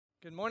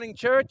Good morning,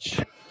 church.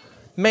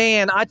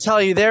 Man, I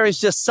tell you, there is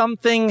just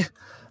something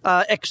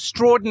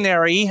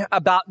extraordinary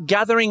about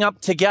gathering up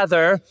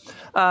together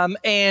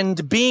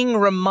and being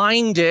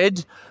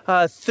reminded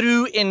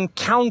through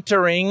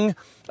encountering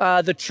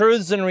the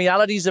truths and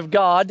realities of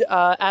God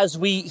as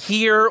we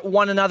hear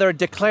one another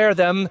declare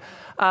them.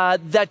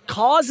 That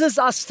causes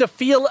us to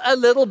feel a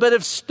little bit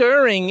of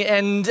stirring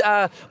and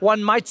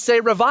one might say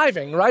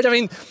reviving, right? I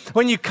mean,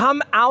 when you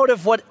come out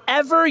of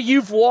whatever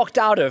you've walked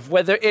out of,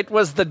 whether it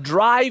was the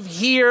drive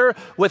here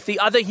with the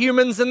other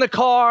humans in the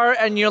car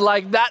and you're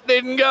like, that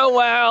didn't go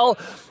well,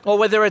 or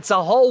whether it's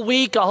a whole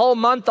week, a whole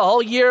month, a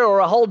whole year, or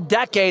a whole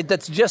decade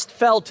that's just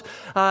felt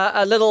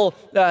a little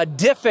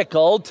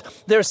difficult,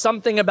 there's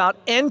something about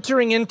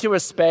entering into a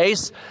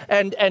space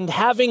and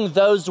having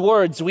those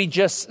words we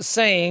just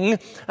sang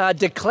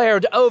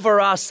declared over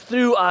us,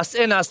 through us,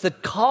 in us,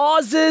 that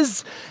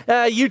causes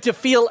you to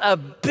feel a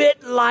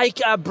bit like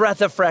a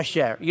breath of fresh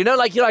air. You know,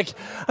 like you're like,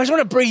 I just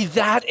want to breathe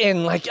that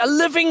in, like a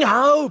living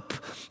hope.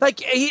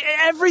 Like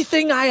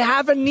everything I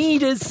have and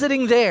need is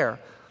sitting there.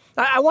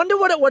 I wonder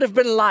what it would have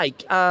been like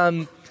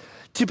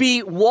to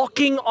be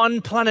walking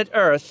on planet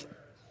Earth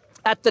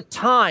at the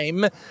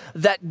time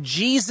that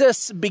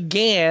Jesus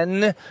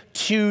began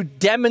to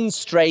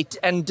demonstrate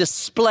and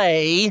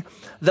display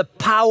the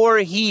power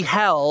he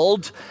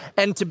held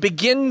and to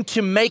begin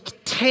to make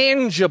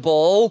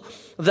tangible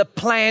the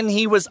plan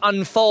he was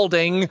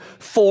unfolding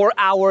for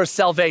our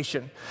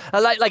salvation.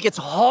 Like it's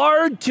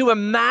hard to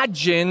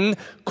imagine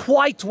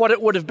quite what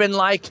it would have been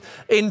like,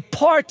 in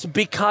part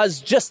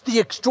because just the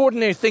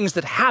extraordinary things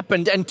that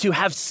happened and to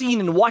have seen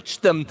and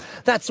watched them,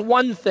 that's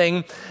one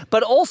thing.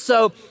 But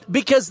also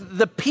because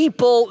the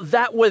people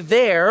that were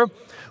there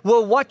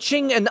were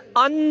watching an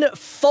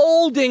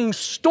unfolding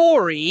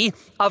story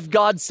of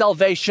God's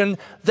salvation.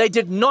 They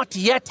did not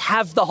yet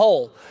have the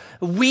whole.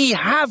 We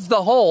have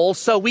the whole,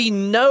 so we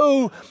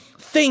know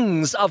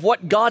things of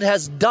what God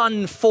has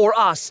done for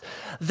us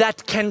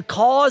that can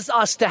cause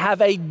us to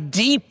have a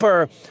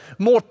deeper,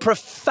 more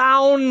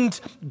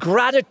profound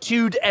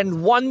gratitude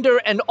and wonder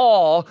and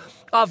awe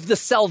of the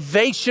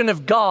salvation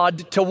of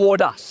God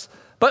toward us.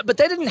 But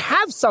they didn't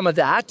have some of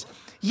that,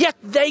 yet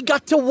they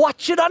got to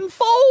watch it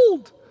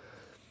unfold.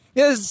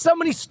 You know, there's so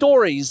many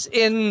stories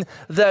in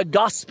the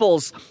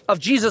Gospels of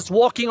Jesus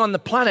walking on the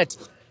planet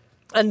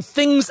and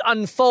things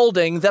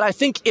unfolding that I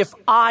think if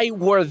I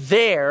were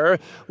there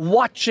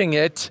watching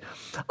it,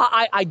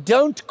 I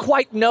don't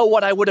quite know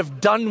what I would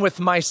have done with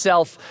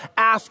myself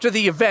after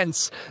the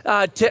events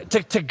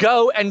to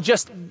go and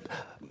just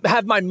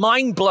have my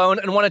mind blown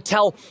and want to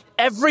tell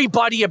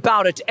everybody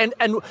about it and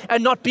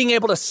not being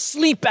able to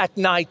sleep at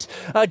night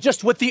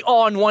just with the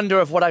awe and wonder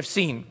of what I've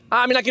seen.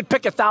 I mean, I could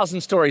pick 1,000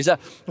 stories.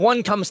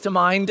 One comes to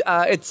mind.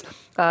 It's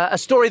a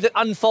story that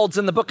unfolds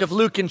in the book of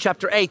Luke in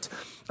chapter 8.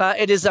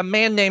 It is a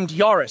man named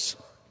Jairus.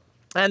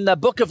 And the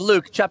book of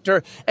Luke,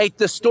 chapter 8,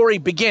 the story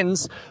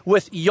begins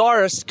with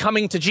Jairus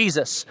coming to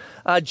Jesus.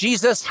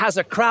 Jesus has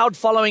a crowd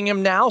following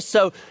him now,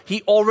 so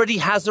he already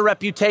has a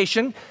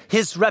reputation.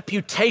 His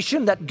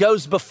reputation that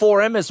goes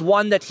before him is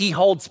one that he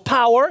holds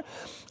power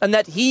and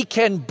that he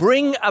can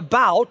bring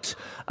about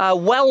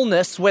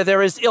wellness where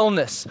there is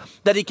illness,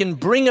 that he can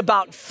bring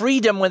about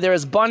freedom where there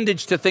is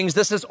bondage to things.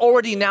 This has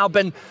already now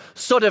been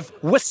sort of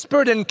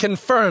whispered and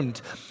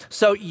confirmed.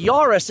 So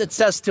Jairus, it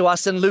says to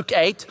us in Luke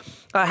 8,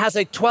 has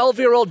a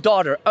 12-year-old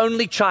daughter,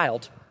 only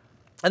child.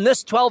 And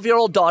this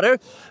 12-year-old daughter,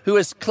 who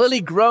has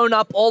clearly grown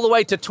up all the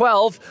way to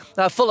 12,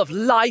 full of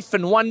life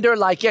and wonder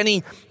like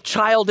any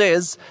child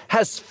is,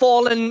 has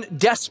fallen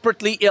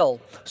desperately ill.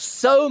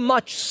 So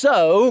much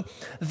so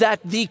that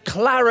the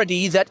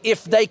clarity that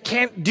if they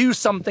can't do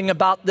something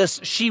about this,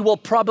 she will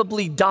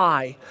probably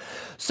die.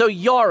 So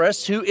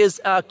Jairus, who is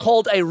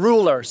called a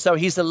ruler, so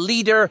he's a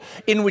leader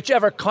in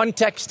whichever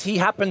context he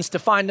happens to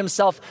find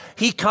himself,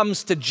 he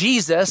comes to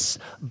Jesus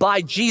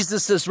by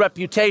Jesus's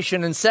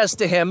reputation and says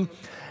to him,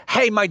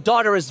 hey, my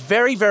daughter is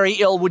very, very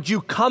ill. Would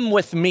you come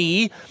with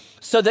me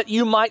so that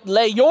you might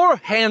lay your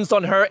hands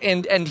on her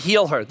and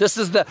heal her? This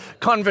is the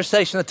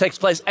conversation that takes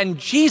place. And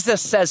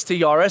Jesus says to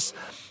Jairus,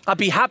 I'd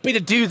be happy to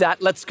do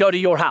that. Let's go to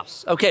your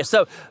house. Okay,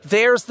 so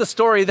there's the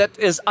story that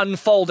is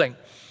unfolding.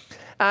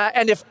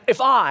 And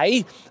if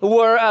I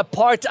were a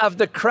part of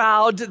the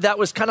crowd that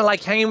was kind of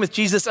like hanging with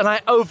Jesus and I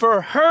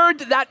overheard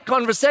that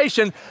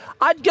conversation,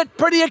 I'd get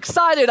pretty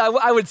excited,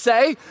 I would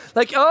say.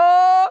 Like,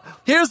 oh,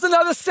 here's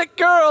another sick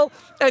girl.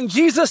 And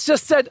Jesus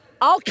just said,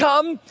 I'll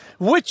come,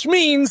 which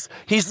means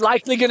he's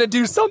likely going to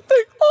do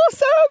something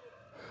awesome.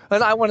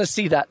 And I want to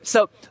see that.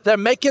 So they're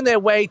making their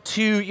way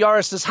to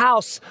Jairus'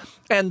 house.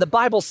 And the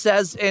Bible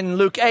says in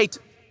Luke 8,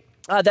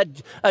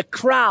 that a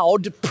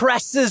crowd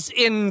presses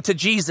into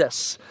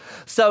Jesus.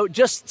 So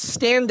just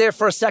stand there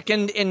for a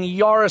second in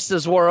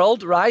Jairus'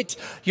 world, right?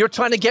 You're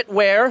trying to get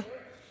where?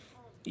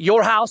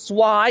 Your house.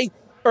 Why?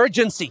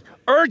 urgency,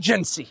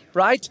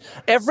 right?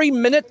 Every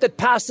minute that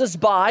passes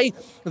by,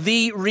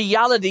 the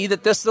reality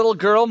that this little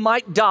girl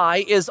might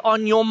die is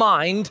on your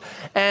mind,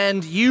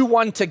 and you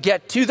want to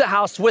get to the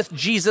house with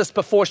Jesus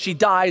before she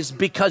dies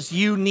because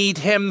you need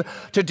him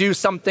to do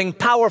something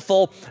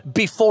powerful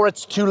before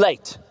it's too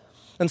late.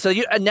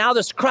 And now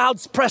this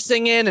crowd's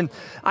pressing in, and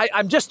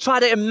I'm just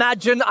trying to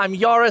imagine I'm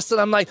Yaris,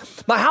 and I'm like,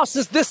 my house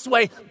is this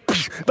way,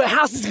 my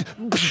house is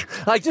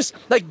like,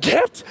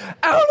 get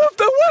out of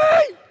the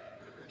way.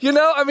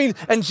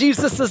 And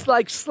Jesus is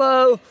like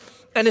slow.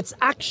 And it's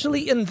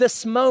actually in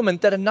this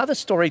moment that another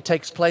story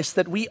takes place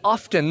that we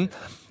often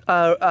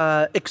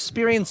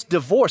experience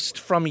divorced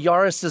from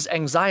Yaris's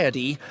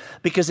anxiety,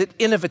 because it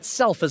in of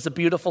itself is a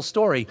beautiful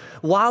story.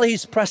 While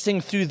he's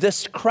pressing through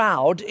this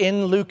crowd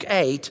in Luke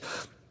 8,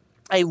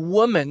 a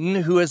woman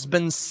who has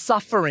been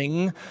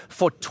suffering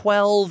for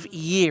 12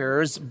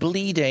 years,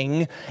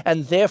 bleeding,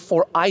 and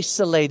therefore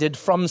isolated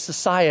from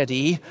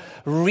society,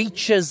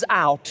 reaches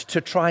out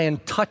to try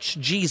and touch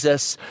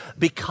Jesus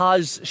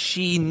because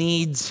she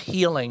needs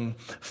healing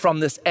from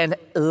this. And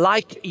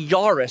like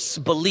Yaris,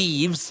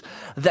 believes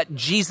that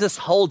Jesus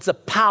holds a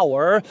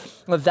power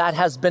that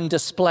has been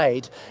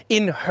displayed.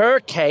 In her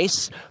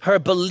case, her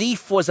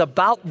belief was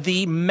about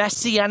the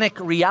messianic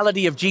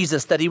reality of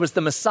Jesus, that he was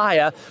the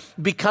Messiah,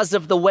 because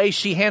of the way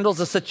she handles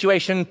the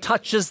situation,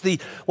 touches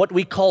what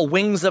we call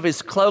wings of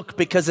his cloak,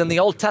 because in the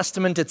Old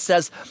Testament it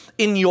says,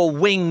 in your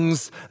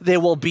wings there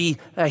will be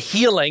a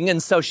healing.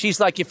 And so she's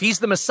like, if he's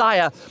the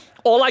Messiah,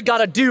 all I got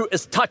to do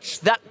is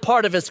touch that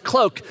part of his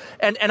cloak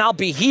and I'll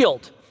be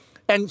healed.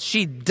 And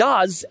she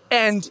does,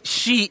 and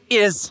she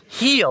is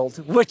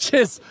healed, which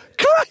is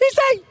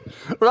crazy,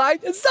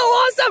 right? It's so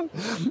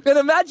awesome. And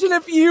imagine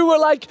if you were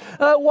like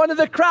one of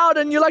the crowd,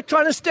 and you're like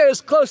trying to stay as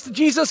close to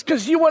Jesus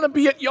because you want to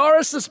be at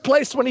Yaris's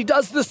place when he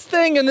does this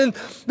thing. And then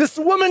this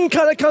woman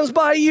kind of comes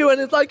by you, and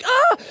it's like,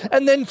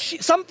 and then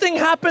something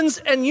happens,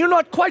 and you're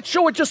not quite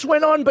sure what just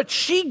went on, but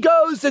she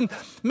goes, and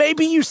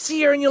maybe you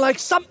see her, and you're like,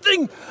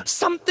 something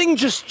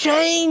just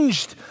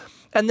changed.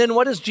 And then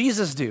what does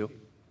Jesus do?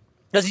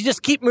 Does he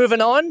just keep moving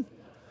on?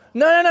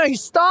 No, he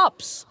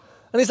stops.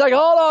 And he's like,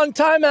 hold on,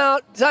 time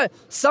out.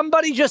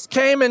 Somebody just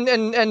came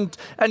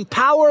and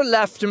power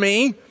left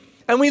me.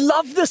 And we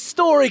love this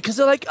story because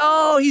they're like,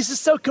 oh, he's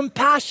just so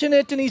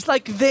compassionate, and he's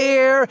like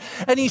there,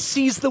 and he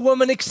sees the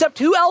woman, except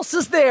who else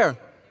is there?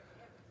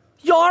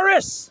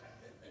 Yaris.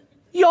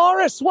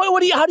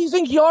 How do you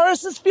think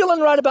Yaris is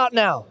feeling right about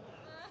now?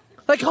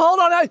 Like,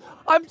 hold on,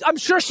 I'm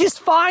sure she's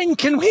fine.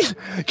 Can we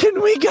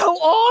go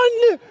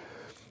on?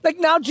 Like,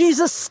 now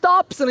Jesus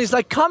stops, and he's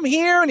like, come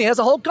here, and he has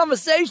a whole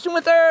conversation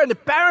with her, and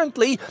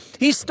apparently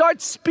he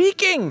starts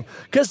speaking,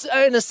 because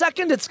in a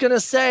second it's going to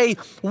say,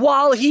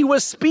 while he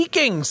was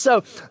speaking.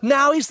 So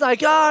now he's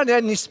like,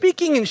 and he's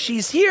speaking, and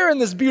she's here in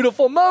this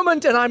beautiful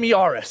moment, and I'm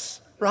Yaris,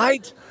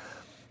 right?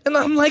 And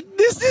I'm like,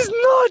 this is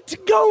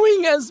not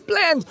going as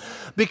planned,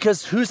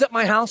 because who's at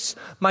my house?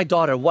 My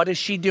daughter. What is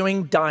she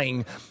doing?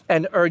 Dying.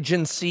 And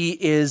urgency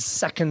is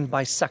second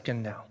by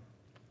second now.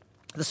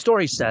 The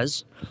story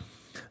says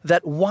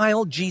that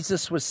while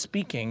Jesus was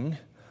speaking,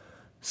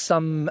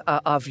 some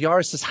of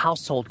Yaris'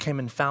 household came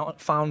and found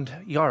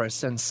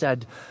Yaris and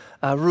said,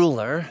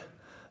 ruler,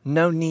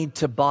 no need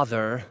to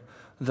bother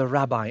the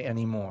rabbi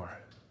anymore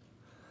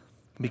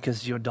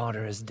because your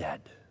daughter is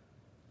dead.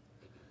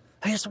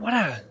 I guess what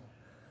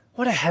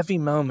a heavy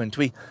moment.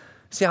 We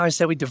see how I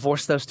said we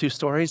divorced those two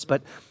stories,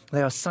 but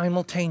they are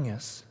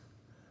simultaneous.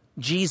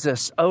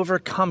 Jesus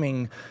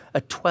overcoming a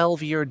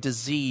 12-year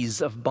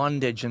disease of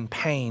bondage and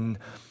pain,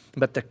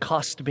 but the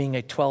cost being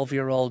a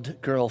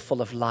 12-year-old girl full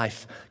of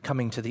life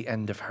coming to the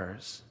end of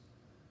hers.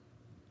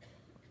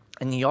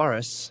 And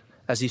Yaris,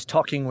 as he's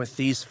talking with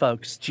these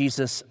folks,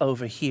 Jesus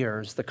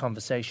overhears the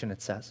conversation,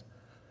 it says.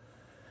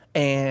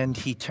 And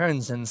he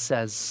turns and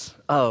says,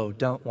 oh,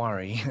 don't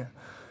worry.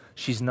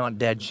 She's not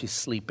dead, she's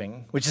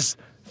sleeping, which is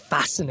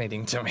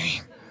fascinating to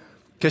me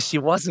because she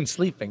wasn't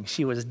sleeping,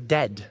 she was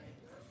dead.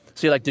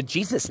 So you're like, did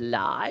Jesus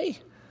lie?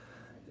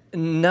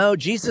 No,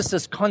 Jesus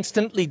is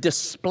constantly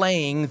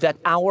displaying that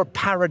our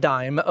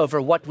paradigm over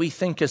what we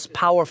think is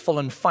powerful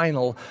and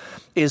final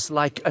is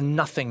like a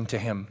nothing to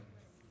him.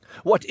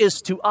 What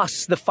is to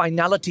us the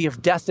finality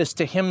of death is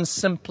to him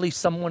simply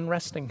someone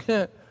resting.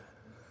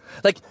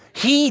 Like,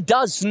 he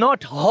does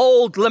not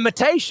hold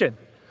limitation.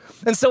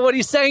 And so what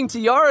he's saying to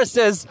Yaris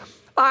is,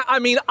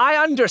 I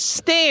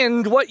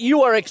understand what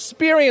you are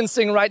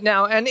experiencing right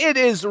now, and it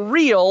is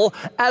real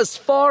as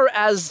far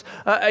as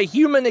a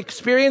human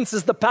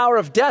experiences the power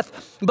of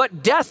death.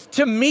 But death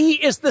to me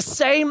is the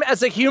same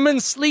as a human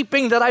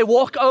sleeping that I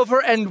walk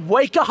over and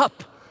wake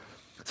up.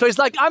 So he's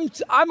like,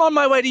 I'm on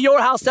my way to your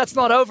house. That's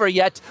not over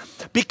yet.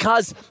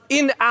 Because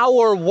in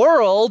our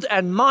world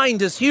and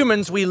mind as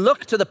humans, we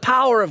look to the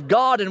power of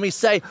God and we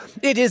say,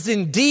 it is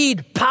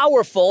indeed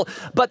powerful,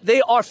 but they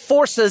are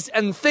forces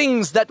and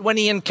things that when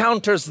he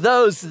encounters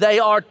those, they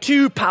are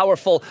too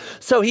powerful.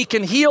 So he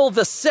can heal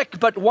the sick,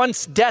 but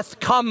once death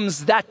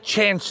comes, that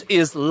chance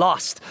is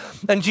lost.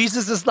 And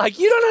Jesus is like,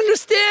 you don't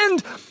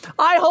understand.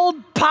 I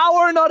hold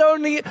power not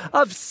only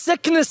of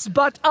sickness,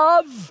 but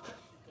of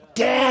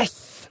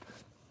death.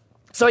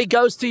 So he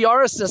goes to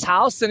Jairus'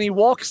 house and he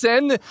walks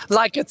in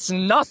like it's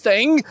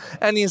nothing.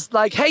 And he's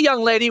like, hey,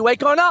 young lady,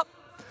 wake on up.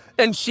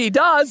 And she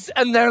does.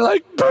 And they're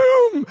like,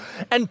 boom.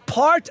 And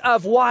part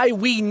of why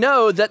we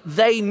know that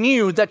they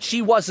knew that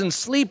she wasn't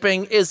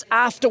sleeping is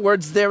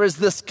afterwards there is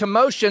this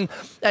commotion.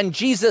 And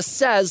Jesus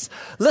says,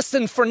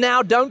 listen, for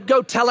now, don't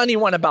go tell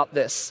anyone about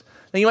this.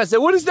 And you might say,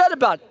 what is that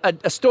about?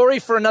 A story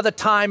for another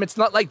time. It's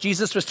not like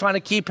Jesus was trying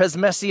to keep his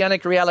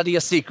messianic reality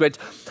a secret.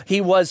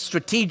 He was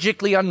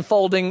strategically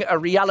unfolding a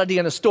reality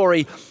and a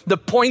story. The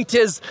point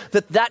is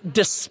that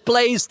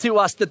displays to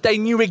us that they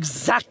knew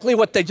exactly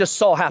what they just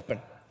saw happen.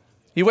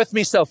 You with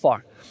me so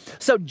far?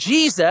 So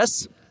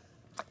Jesus,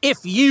 if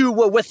you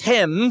were with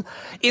him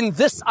in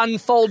this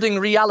unfolding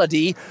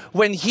reality,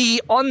 when he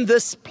on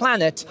this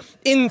planet,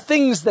 in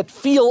things that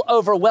feel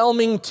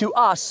overwhelming to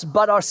us,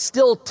 but are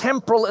still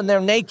temporal in their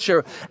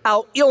nature,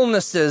 our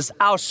illnesses,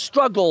 our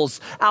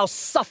struggles, our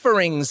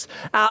sufferings,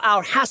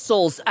 our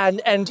hassles,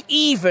 and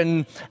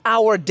even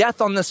our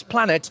death on this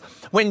planet,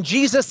 when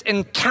Jesus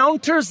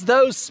encounters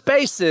those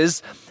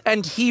spaces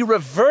and he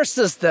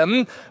reverses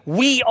them,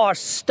 we are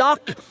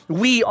stuck,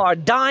 we are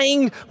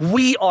dying,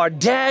 we are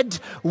dead,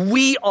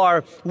 we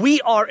are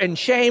in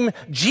shame.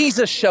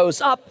 Jesus shows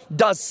up,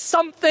 does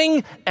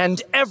something,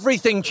 and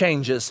everything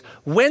changes.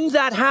 When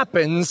that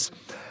happens,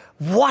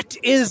 what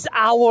is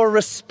our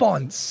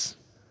response?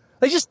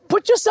 Like, just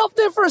put yourself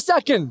there for a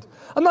second.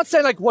 I'm not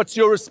saying like, what's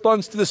your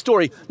response to the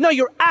story? No,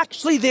 you're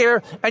actually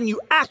there and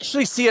you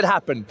actually see it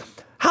happen.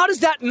 How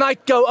does that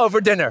night go over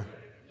dinner?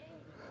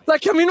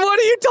 Like, I mean, what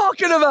are you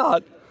talking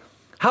about?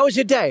 How was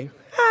your day?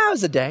 It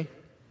was a day.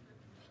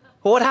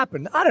 Well, what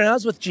happened? I don't know. I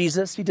was with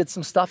Jesus. He did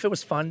some stuff. It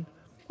was fun.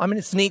 I mean,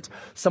 it's neat.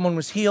 Someone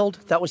was healed.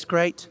 That was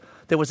great.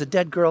 There was a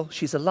dead girl.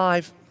 She's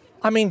alive.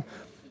 I mean,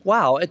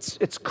 wow, it's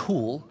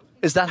cool.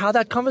 Is that how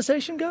that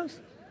conversation goes?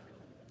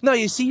 No,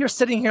 you see, you're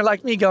sitting here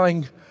like me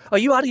going, are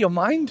you out of your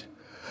mind?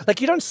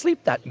 Like, you don't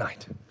sleep that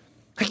night.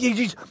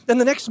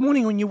 And the next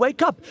morning when you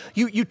wake up,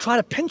 you try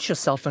to pinch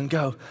yourself and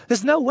go,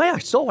 there's no way I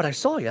saw what I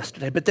saw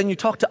yesterday. But then you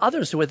talk to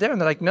others who were there and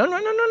they're like, no,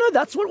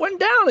 that's what went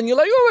down. And you're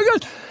like, oh my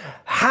God.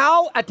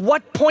 How, at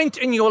what point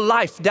in your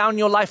life, down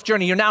your life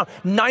journey, you're now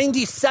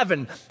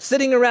 97,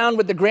 sitting around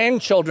with the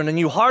grandchildren and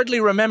you hardly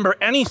remember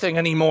anything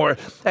anymore.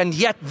 And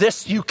yet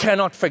this you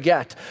cannot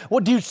forget. Well,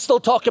 do you still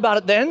talk about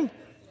it then?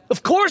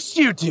 Of course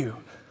you do.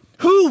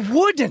 Who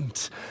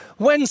wouldn't?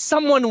 When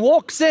someone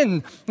walks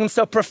in and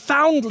so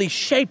profoundly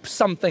shapes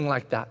something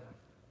like that.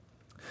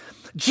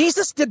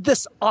 Jesus did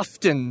this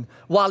often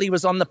while he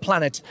was on the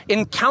planet,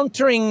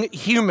 encountering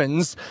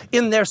humans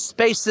in their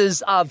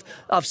spaces of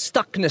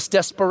stuckness,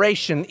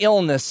 desperation,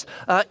 illness,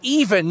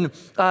 even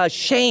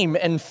shame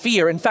and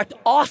fear. In fact,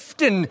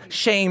 often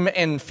shame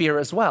and fear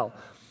as well.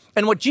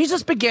 And what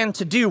Jesus began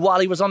to do while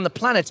he was on the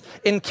planet,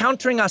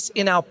 encountering us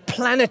in our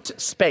planet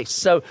space,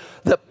 so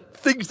the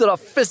things that are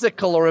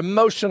physical or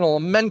emotional or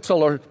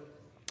mental or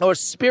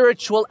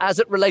spiritual as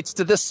it relates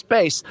to this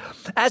space,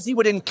 as he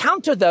would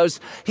encounter those,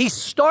 he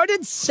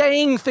started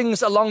saying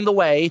things along the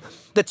way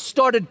that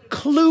started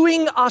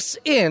cluing us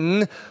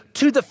in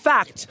to the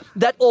fact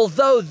that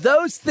although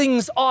those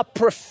things are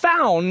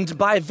profound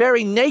by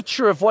very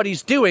nature of what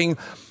he's doing,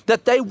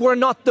 that they were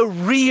not the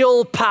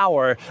real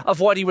power of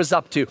what he was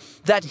up to,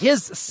 that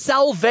his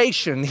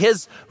salvation,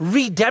 his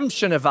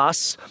redemption of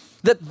us,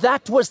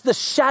 that was the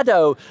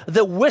shadow,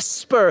 the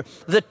whisper,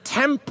 the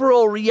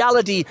temporal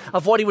reality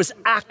of what he was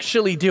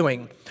actually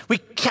doing. We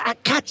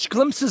catch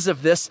glimpses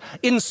of this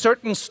in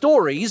certain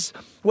stories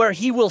where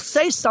he will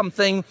say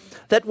something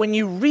that when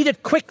you read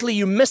it quickly,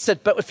 you miss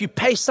it. But if you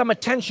pay some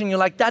attention, you're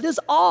like, that is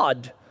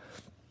odd.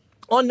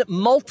 On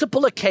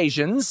multiple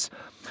occasions,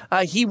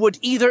 he would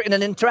either in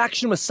an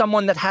interaction with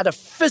someone that had a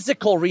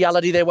physical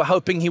reality they were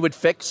hoping he would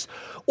fix,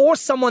 or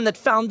someone that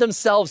found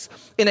themselves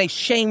in a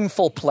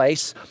shameful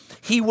place,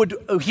 he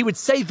would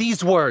say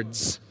these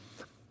words,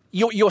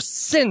 your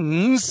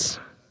sins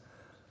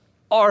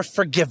are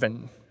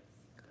forgiven.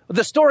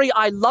 The story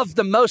I love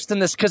the most in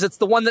this, because it's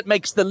the one that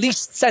makes the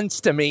least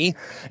sense to me,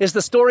 is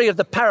the story of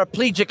the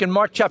paraplegic in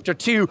Mark chapter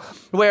 2,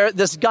 where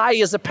this guy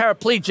is a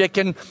paraplegic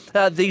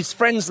and these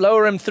friends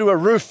lower him through a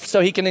roof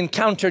so he can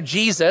encounter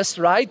Jesus,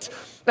 right?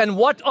 And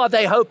what are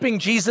they hoping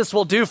Jesus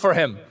will do for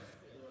him?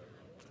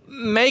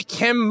 Make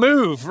him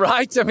move,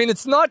 right? I mean,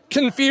 it's not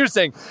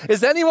confusing.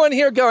 Is anyone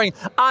here going,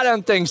 I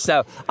don't think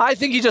so. I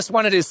think he just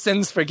wanted his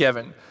sins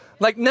forgiven.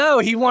 Like, no,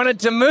 he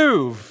wanted to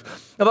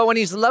move. But when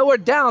he's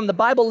lowered down, the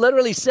Bible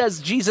literally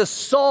says Jesus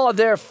saw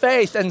their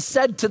faith and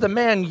said to the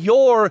man,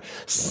 your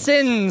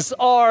sins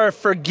are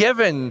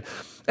forgiven.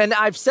 And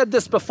I've said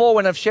this before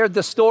when I've shared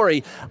this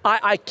story.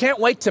 I can't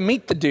wait to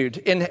meet the dude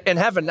in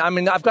heaven. I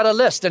mean, I've got a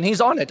list and he's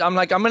on it. I'm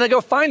like, I'm going to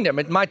go find him.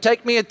 It might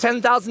take me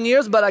 10,000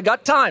 years, but I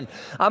got time.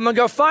 I'm going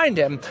to go find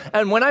him.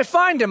 And when I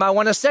find him, I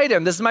want to say to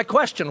him, this is my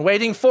question,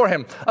 waiting for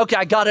him. Okay,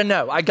 I got to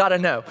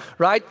know,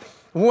 right?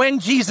 When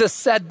Jesus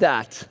said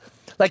that,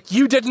 like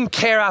you didn't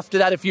care after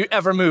that if you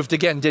ever moved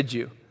again, did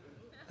you?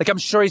 Like, I'm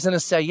sure he's going to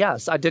say,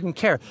 yes, I didn't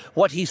care.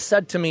 What he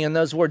said to me in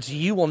those words,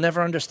 you will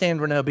never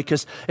understand, Renaud,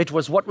 because it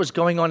was what was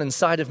going on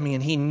inside of me,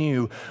 and he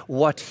knew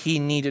what he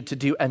needed to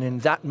do. And in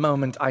that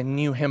moment, I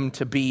knew him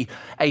to be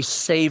a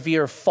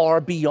savior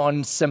far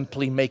beyond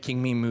simply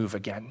making me move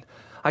again.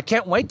 I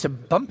can't wait to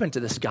bump into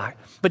this guy.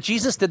 But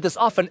Jesus did this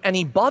often, and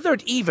he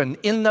bothered even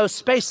in those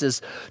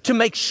spaces to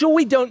make sure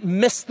we don't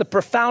miss the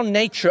profound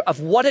nature of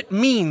what it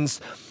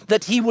means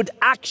that he would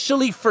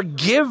actually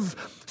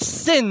forgive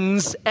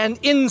sins and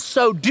in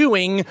so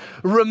doing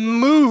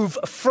remove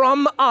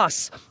from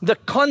us the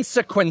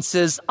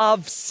consequences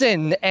of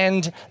sin,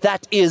 and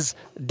that is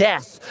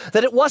death.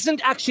 That it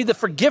wasn't actually the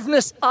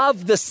forgiveness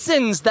of the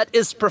sins that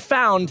is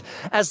profound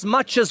as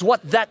much as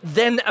what that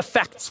then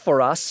affects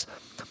for us.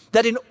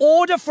 That in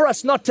order for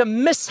us not to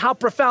miss how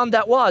profound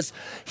that was,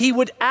 he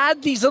would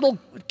add these little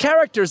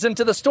characters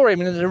into the story. I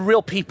mean, they're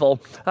real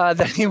people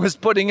that he was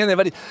putting in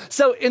there.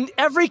 So in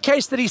every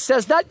case that he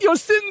says that, your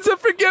sins are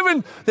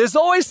forgiven, there's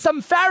always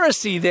some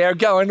Pharisee there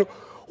going,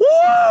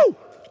 whoa,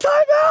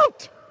 time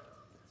out.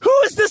 Who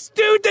is this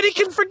dude that he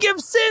can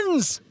forgive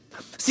sins?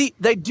 See,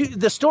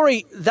 the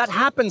story that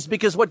happens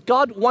because what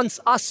God wants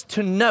us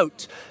to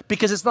note,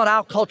 because it's not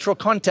our cultural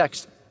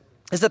context,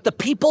 is that the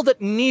people that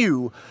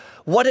knew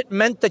what it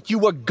meant that you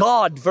were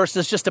God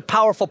versus just a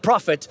powerful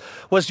prophet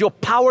was your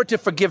power to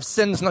forgive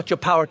sins, not your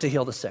power to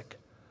heal the sick.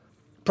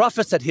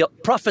 Prophets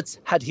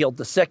had healed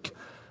the sick.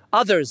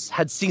 Others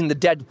had seen the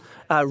dead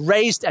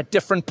raised at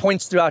different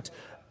points throughout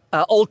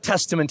Old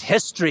Testament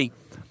history.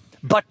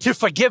 But to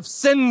forgive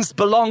sins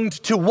belonged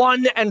to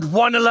one and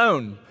one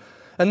alone.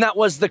 And that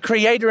was the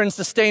creator and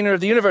sustainer of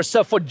the universe.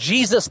 So for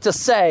Jesus to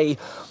say,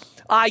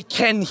 I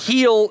can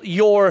heal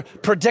your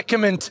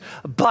predicament,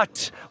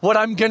 but what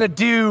I'm going to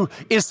do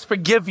is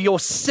forgive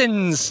your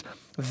sins.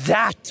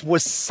 That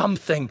was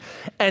something.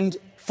 And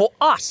for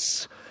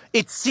us,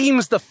 it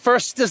seems the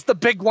first is the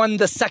big one,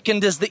 the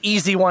second is the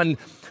easy one.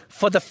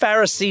 For the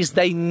Pharisees,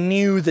 they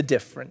knew the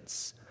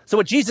difference. So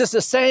what Jesus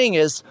is saying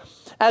is,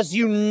 as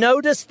you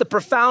notice the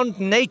profound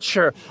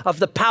nature of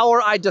the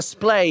power I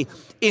display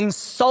in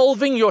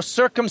solving your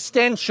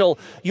circumstantial,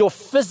 your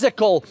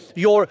physical,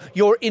 your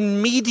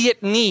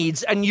immediate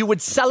needs, and you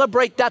would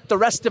celebrate that the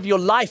rest of your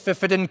life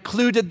if it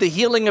included the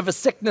healing of a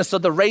sickness or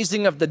the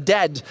raising of the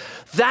dead,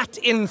 that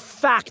in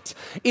fact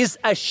is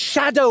a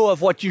shadow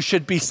of what you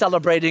should be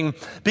celebrating,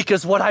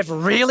 because what I've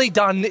really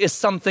done is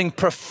something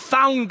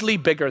profoundly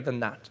bigger than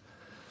that.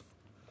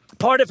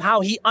 Part of how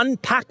he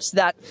unpacks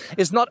that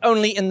is not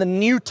only in the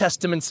New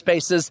Testament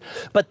spaces,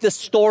 but this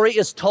story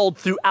is told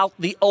throughout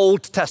the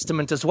Old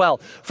Testament as well.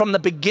 From the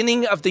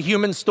beginning of the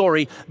human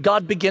story,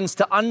 God begins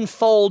to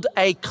unfold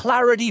a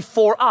clarity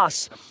for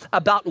us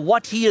about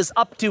what he is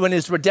up to in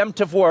his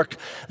redemptive work,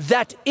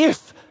 that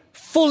if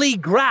fully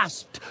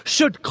grasped,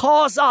 should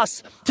cause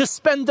us to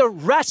spend the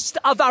rest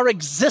of our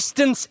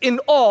existence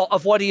in awe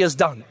of what he has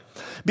done.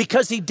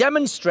 Because he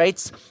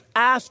demonstrates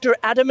after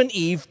Adam and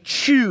Eve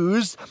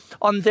choose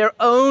on their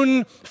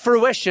own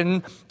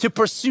fruition to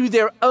pursue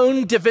their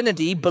own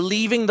divinity,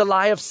 believing the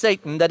lie of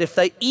Satan, that if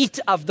they eat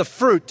of the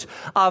fruit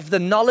of the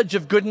knowledge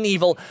of good and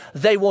evil,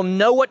 they will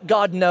know what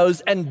God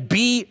knows and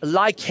be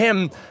like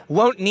him,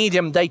 won't need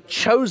him. They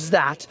chose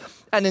that.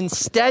 And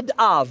instead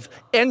of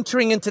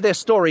entering into their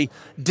story,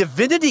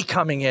 divinity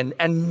coming in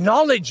and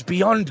knowledge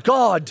beyond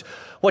God,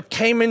 what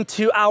came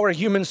into our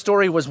human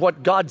story was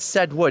what God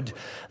said would,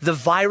 the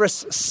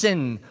virus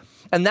sin.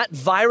 And that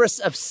virus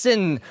of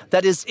sin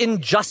that is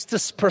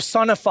injustice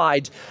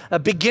personified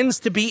begins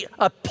to be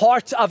a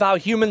part of our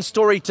human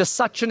story to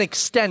such an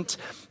extent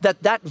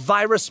that that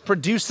virus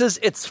produces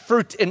its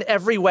fruit in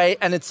every way,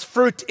 and its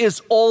fruit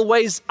is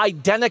always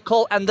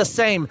identical and the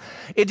same.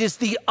 It is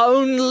the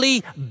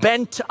only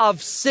bent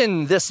of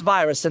sin, this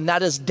virus, and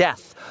that is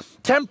death.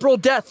 Temporal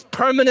death,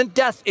 permanent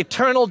death,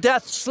 eternal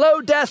death, slow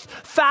death,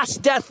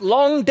 fast death,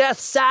 long death,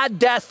 sad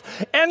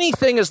death,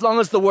 anything as long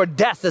as the word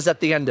death is at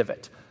the end of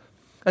it.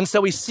 And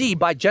so we see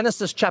by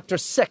Genesis chapter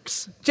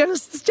 6,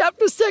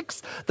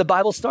 the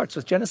Bible starts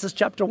with Genesis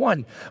chapter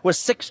 1. We're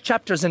 6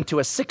 chapters into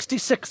a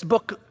 66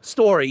 book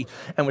story,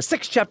 and we're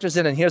 6 chapters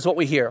in, and here's what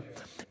we hear.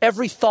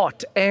 Every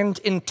thought and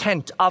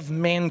intent of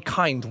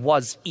mankind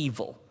was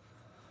evil.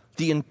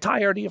 The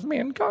entirety of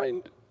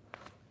mankind.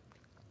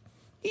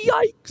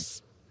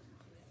 Yikes.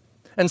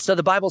 And so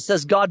the Bible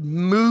says God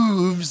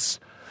moves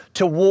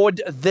toward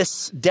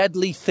this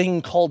deadly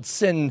thing called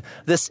sin,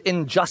 this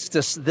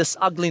injustice, this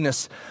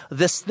ugliness,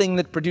 this thing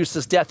that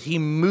produces death. He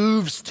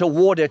moves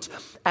toward it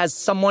as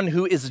someone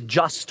who is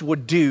just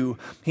would do.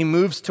 He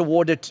moves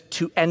toward it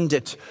to end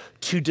it,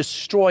 to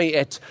destroy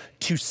it,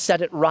 to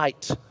set it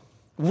right.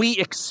 we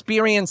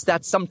experience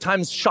that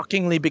sometimes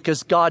shockingly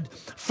because God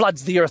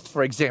floods the earth,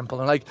 for example.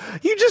 And like,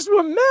 you just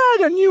were mad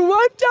and you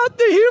wiped out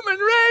the human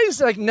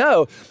race. Like,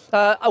 no,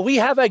 we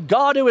have a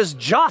God who is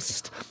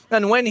just.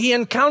 And when he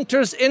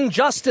encounters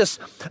injustice,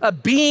 a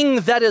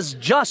being that is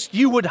just,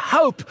 you would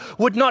hope,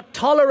 would not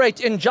tolerate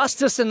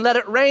injustice and let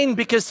it reign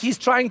because he's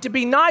trying to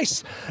be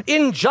nice.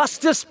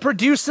 Injustice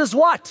produces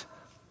what?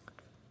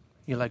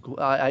 You're like,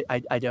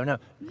 I don't know.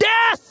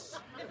 Death!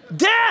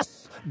 Death!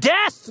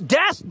 Death,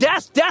 death,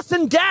 death, death,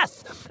 and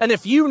death. And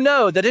if you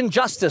know that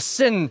injustice,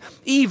 sin,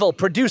 evil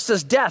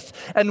produces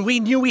death, and we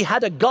knew we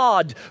had a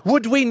God,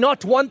 would we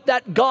not want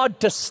that God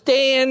to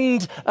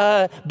stand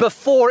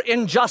before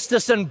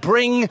injustice and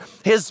bring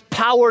his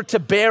power to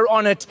bear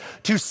on it,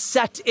 to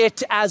set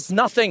it as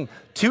nothing,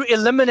 to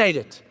eliminate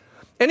it?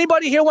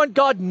 Anybody here want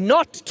God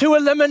not to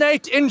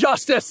eliminate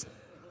injustice?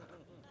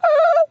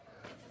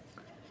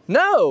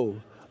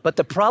 No. But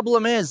the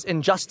problem is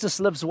injustice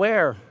lives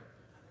where?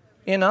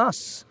 In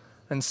us.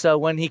 And so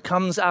when he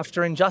comes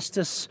after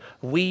injustice,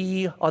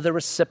 we are the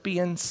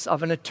recipients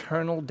of an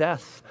eternal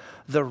death.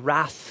 The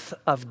wrath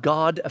of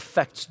God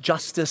affects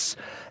justice,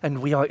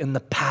 and we are in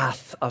the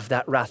path of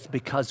that wrath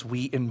because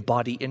we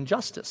embody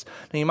injustice.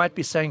 Now you might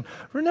be saying,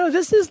 Renaud,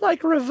 this is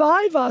like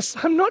revive us.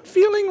 I'm not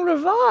feeling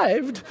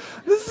revived.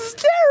 This is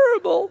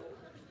terrible.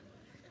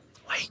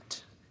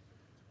 Wait,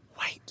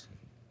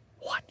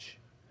 watch.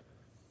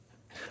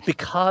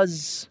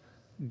 Because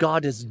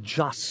God is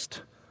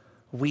just,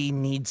 we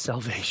need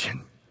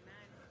salvation.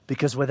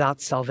 Because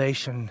without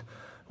salvation,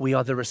 we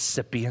are the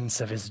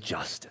recipients of his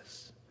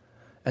justice.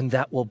 And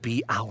that will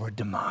be our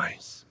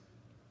demise.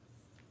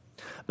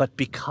 But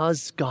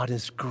because God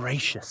is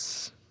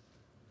gracious,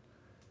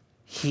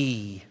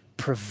 he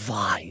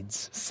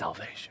provides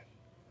salvation.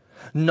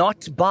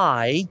 Not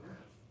by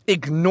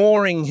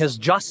ignoring his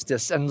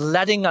justice and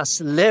letting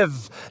us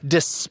live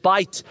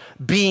despite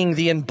being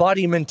the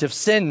embodiment of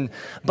sin,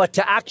 but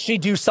to actually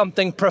do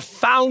something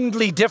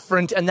profoundly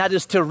different, and that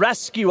is to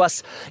rescue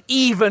us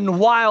even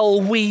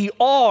while we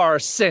are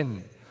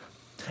sin.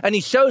 And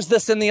he shows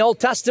this in the Old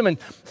Testament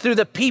through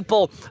the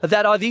people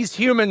that are these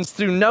humans,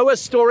 through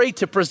Noah's story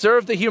to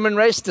preserve the human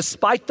race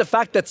despite the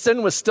fact that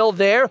sin was still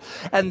there.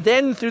 And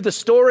then through the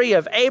story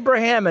of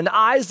Abraham and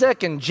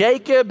Isaac and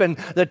Jacob and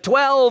the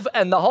 12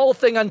 and the whole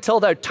thing until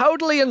they're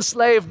totally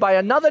enslaved by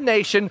another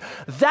nation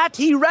that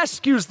he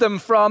rescues them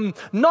from,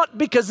 not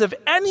because of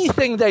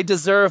anything they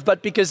deserve,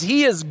 but because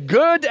he is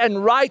good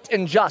and right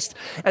and just.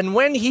 And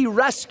when he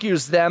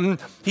rescues them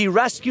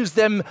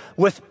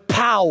with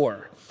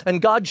power. And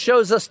God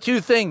shows us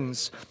two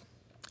things.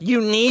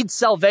 You need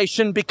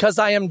salvation because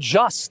I am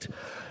just.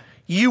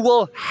 You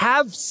will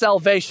have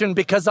salvation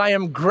because I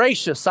am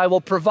gracious. I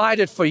will provide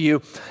it for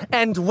you.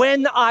 And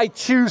when I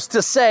choose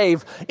to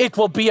save, it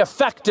will be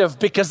effective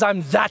because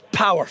I'm that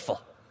powerful.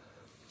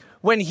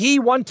 When he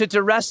wanted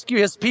to rescue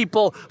his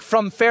people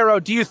from Pharaoh,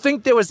 do you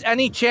think there was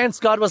any chance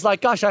God was like,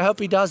 gosh, I hope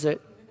he does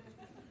it?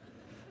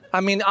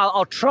 I mean,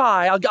 I'll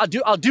try.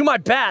 I'll do my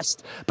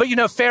best. But you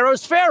know,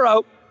 Pharaoh's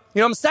Pharaoh. You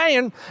know what I'm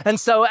saying? And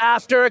so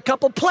after a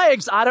couple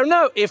plagues, I don't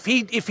know, if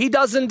he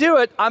doesn't do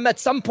it, I'm at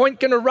some point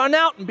going to run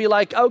out and be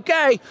like,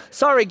 okay,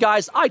 sorry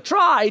guys, I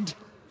tried.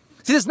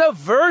 See, there's no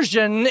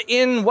version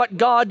in what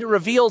God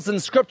reveals in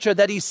Scripture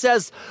that he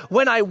says,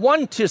 when I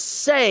want to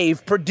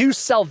save, produce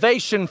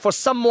salvation for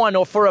someone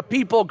or for a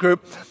people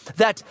group,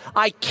 that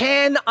I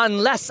can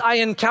unless I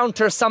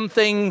encounter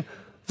something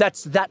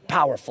that's that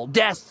powerful,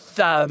 death,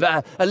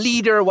 a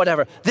leader,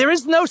 whatever. There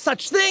is no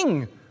such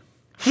thing.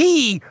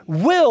 He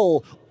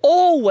will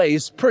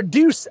always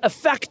produce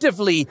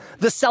effectively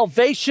the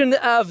salvation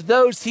of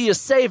those he is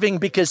saving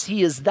because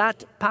he is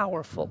that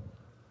powerful.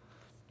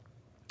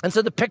 And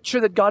so the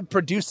picture that God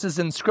produces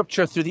in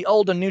Scripture through the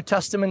Old and New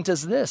Testament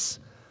is this: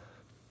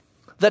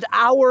 that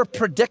our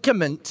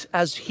predicament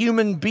as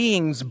human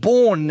beings,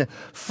 born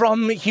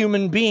from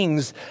human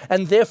beings,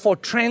 and therefore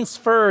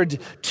transferred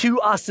to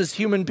us as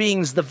human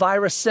beings, the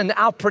virus sin,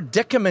 our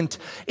predicament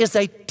is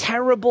a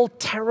terrible,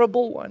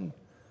 terrible one.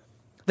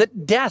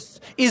 That death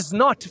is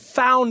not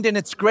found in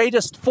its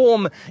greatest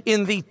form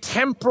in the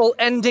temporal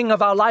ending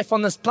of our life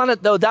on this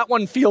planet, though that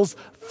one feels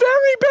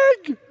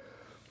very big.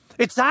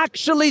 It's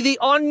actually the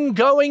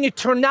ongoing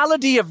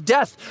eternality of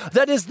death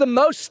that is the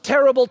most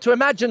terrible to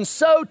imagine.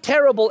 So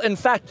terrible, in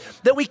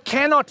fact, that we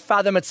cannot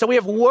fathom it. So we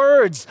have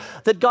words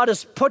that God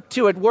has put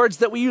to it, words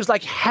that we use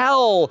like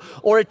hell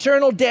or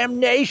eternal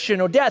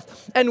damnation or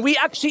death. And we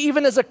actually,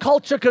 even as a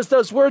culture, because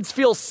those words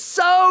feel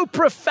so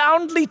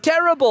profoundly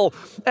terrible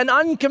and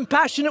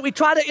uncompassionate, we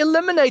try to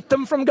eliminate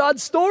them from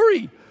God's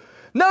story.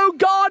 No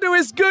God who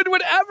is good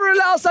would ever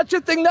allow such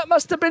a thing. That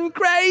must have been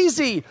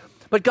crazy.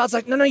 But God's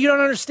like, no, you don't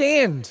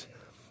understand.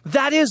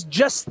 That is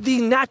just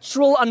the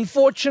natural,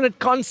 unfortunate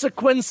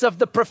consequence of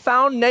the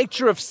profound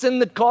nature of sin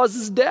that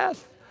causes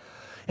death.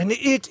 And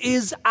it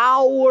is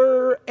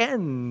our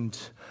end,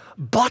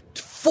 but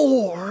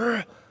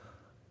for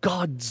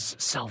God's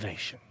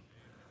salvation.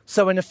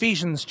 So in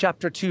Ephesians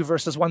chapter 2,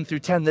 verses 1 through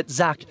 10, that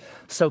Zach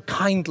so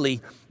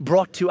kindly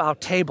brought to our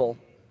table,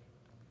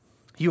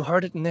 you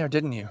heard it in there,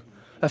 didn't you?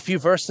 a few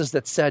verses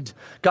that said,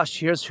 gosh,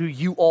 here's who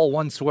you all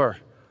once were.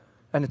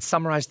 And it's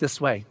summarized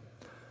this way.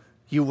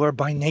 You were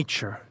by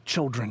nature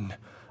children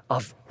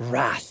of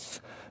wrath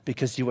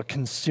because you were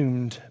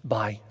consumed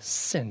by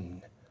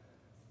sin.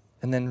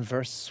 And then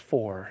verse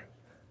 4,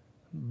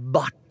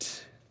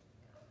 but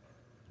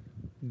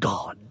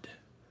God,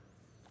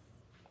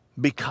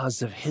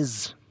 because of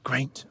his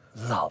great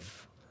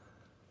love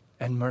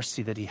and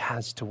mercy that he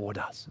has toward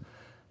us,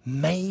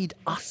 made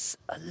us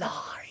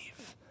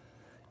alive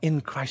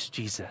in Christ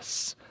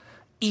Jesus,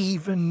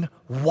 even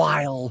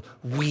while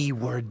we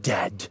were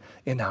dead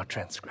in our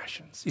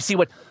transgressions. You see,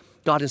 what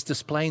God is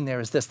displaying there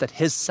is this, that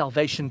his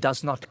salvation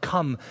does not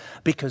come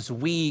because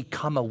we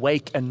come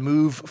awake and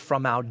move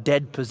from our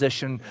dead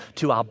position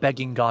to our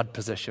begging God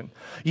position.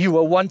 You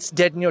were once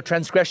dead in your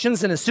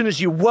transgressions, and as soon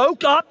as you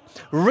woke up,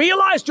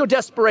 realized your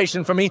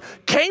desperation for me,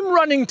 came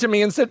running to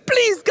me and said,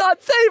 please God,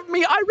 save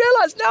me. I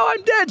realize now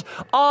I'm dead.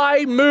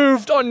 I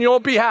moved on your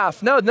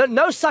behalf.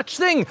 No such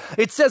thing.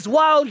 It says,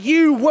 while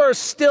you were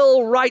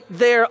still right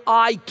there,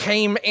 I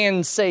came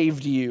and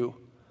saved you.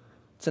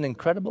 It's an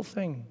incredible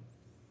thing.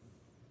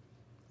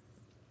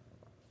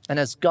 And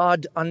as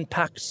God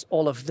unpacks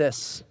all of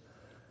this,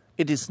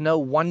 it is no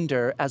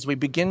wonder as we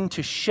begin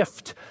to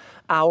shift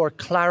our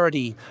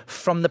clarity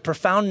from the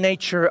profound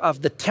nature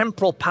of the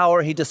temporal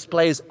power he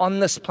displays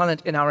on this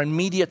planet in our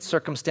immediate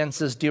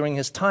circumstances during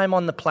his time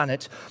on the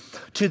planet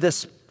to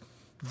this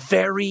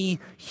very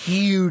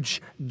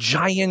huge,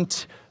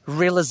 giant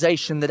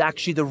realization that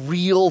actually the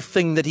real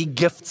thing that he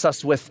gifts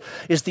us with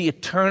is the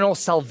eternal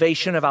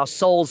salvation of our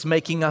souls,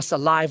 making us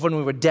alive when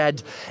we were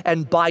dead,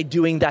 and by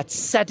doing that,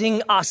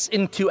 setting us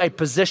into a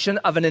position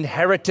of an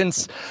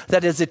inheritance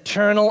that is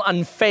eternal,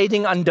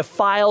 unfading,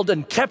 undefiled,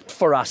 and kept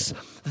for us.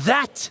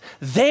 That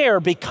there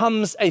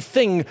becomes a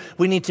thing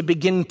we need to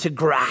begin to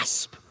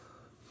grasp.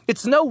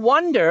 It's no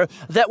wonder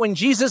that when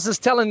Jesus is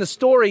telling the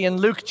story in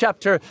Luke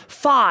chapter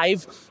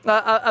 5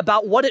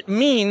 about what it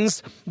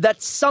means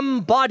that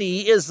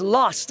somebody is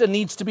lost and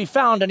needs to be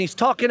found, and he's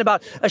talking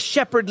about a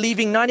shepherd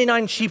leaving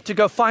 99 sheep to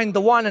go find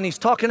the one, and he's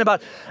talking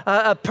about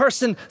a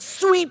person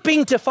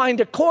sweeping to find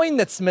a coin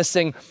that's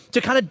missing, to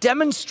kind of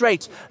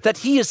demonstrate that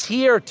he is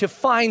here to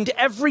find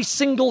every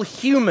single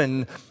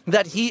human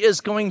that he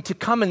is going to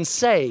come and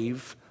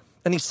save.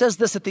 And he says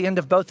this at the end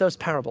of both those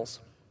parables.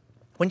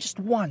 When just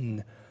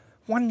one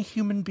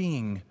human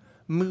being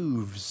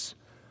moves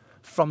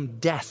from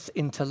death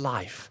into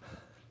life,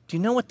 do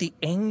you know what the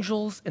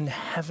angels in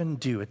heaven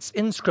do? It's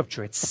in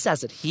Scripture. It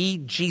says it.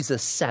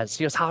 Jesus says,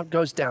 here's how it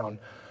goes down.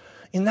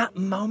 In that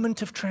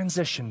moment of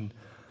transition,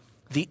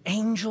 the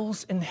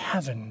angels in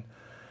heaven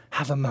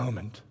have a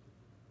moment.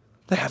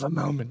 They have a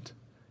moment.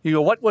 You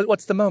go,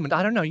 what's the moment?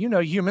 I don't know. You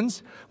know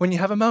humans, when you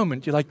have a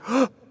moment, you're like,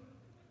 oh,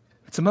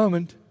 it's a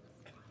moment.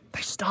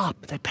 They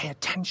stop. They pay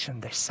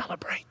attention. They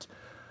celebrate.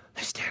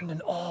 They stand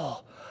in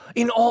awe.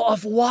 In awe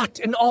of what?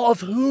 In awe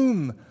of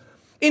whom?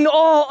 In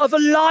awe of a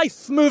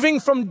life moving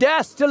from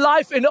death to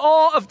life, in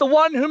awe of the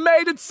one who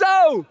made it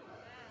so.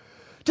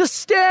 To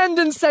stand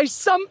and say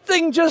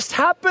something just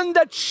happened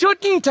that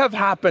shouldn't have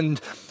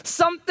happened.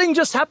 Something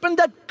just happened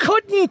that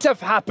couldn't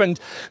have happened.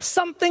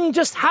 Something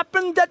just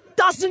happened that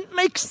doesn't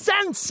make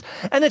sense.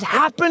 And it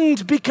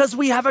happened because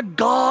we have a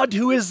God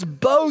who is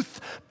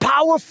both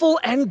powerful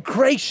and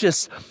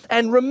gracious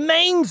and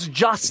remains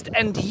just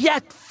and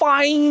yet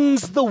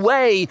finds the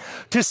way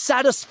to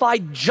satisfy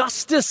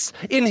justice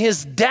in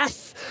his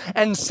death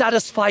and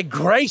satisfy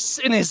grace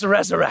in his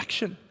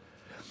resurrection.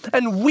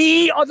 And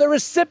we are the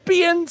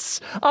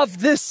recipients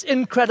of this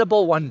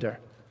incredible wonder.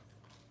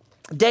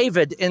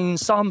 David in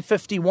Psalm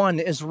 51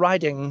 is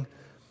writing,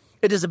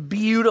 it is a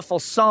beautiful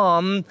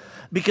psalm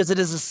because it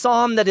is a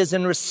psalm that is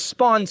in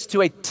response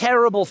to a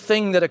terrible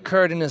thing that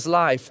occurred in his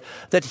life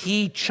that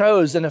he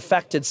chose and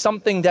affected,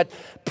 something that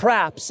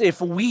perhaps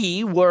if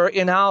we were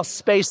in our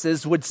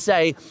spaces would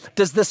say,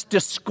 does this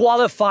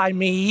disqualify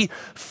me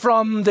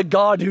from the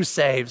God who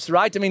saves,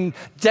 right? I mean,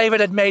 David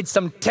had made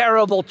some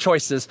terrible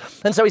choices.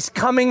 And so he's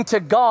coming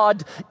to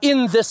God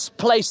in this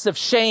place of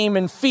shame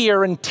and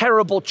fear and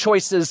terrible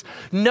choices,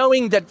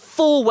 knowing that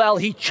full well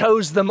he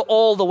chose them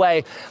all the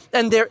way.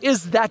 And there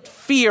is that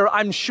fear,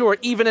 I'm sure,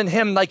 even in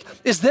him, like,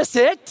 is this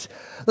it?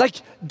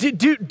 Like,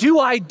 do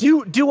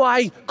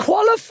I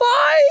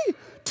qualify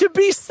to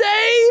be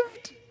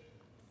saved?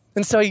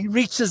 And so he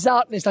reaches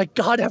out and he's like,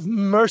 God, have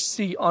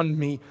mercy on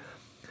me.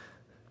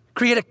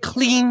 Create a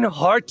clean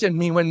heart in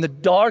me when the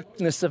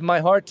darkness of my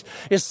heart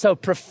is so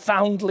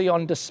profoundly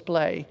on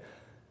display.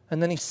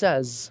 And then he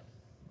says,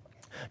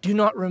 do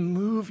not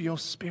remove your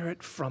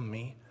spirit from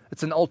me.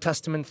 It's an Old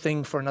Testament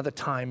thing for another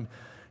time.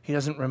 He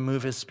doesn't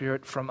remove his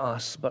spirit from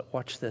us, but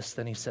watch this.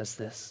 Then he says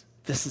this.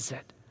 This is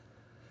it.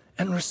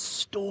 And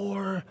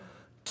restore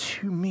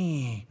to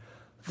me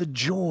the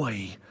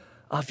joy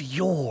of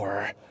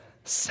your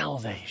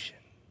salvation.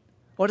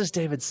 What is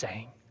David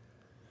saying?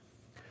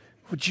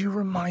 Would you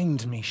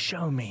remind me,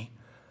 show me,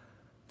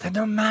 that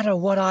no matter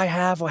what I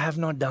have or have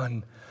not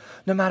done,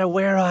 no matter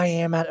where I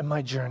am at in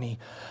my journey,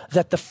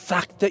 that the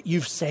fact that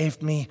you've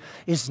saved me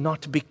is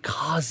not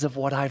because of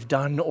what I've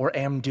done or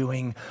am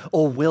doing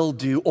or will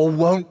do or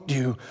won't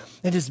do.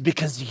 It is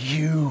because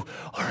you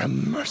are a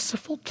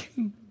merciful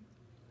King.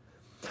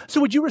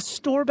 So would you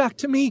restore back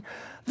to me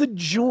the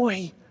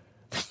joy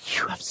that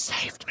you have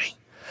saved me?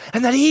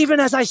 And that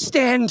even as I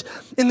stand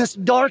in this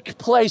dark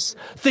place,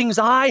 things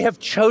I have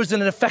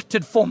chosen and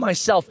effected for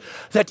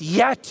myself, that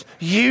yet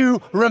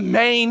you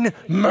remain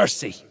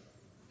mercy.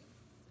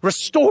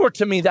 Restore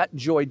to me that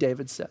joy,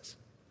 David says.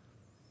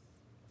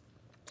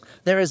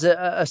 There is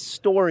a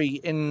story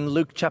in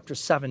Luke chapter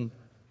 7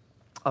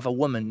 of a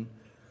woman.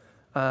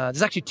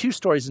 There's actually two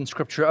stories in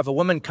Scripture of a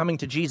woman coming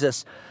to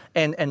Jesus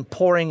and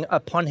pouring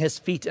upon his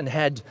feet and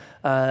head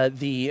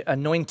the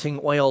anointing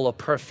oil or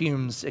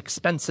perfumes,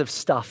 expensive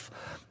stuff.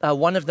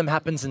 One of them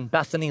happens in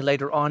Bethany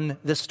later on.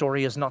 This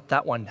story is not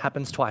that one.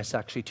 Happens twice,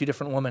 actually, two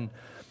different women.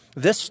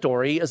 This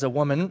story is a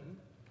woman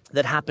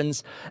that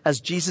happens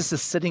as Jesus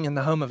is sitting in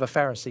the home of a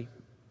Pharisee,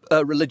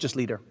 a religious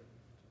leader.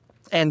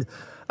 And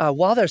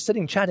while they're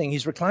sitting chatting,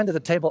 he's reclined at the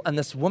table and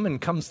this woman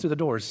comes through the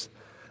doors.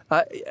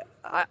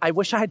 I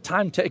wish I had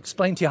time to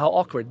explain to you how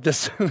awkward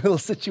this little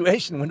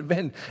situation would have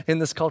been in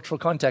this cultural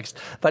context,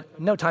 but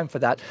no time for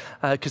that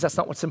because that's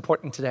not what's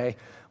important today.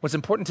 What's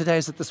important today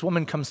is that this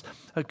woman comes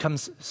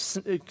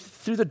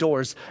through the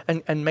doors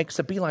and makes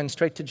a beeline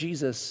straight to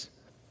Jesus.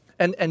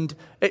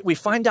 We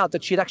find out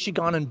that she had actually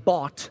gone and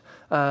bought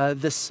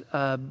this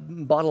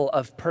bottle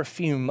of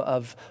perfume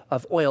of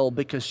oil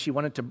because she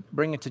wanted to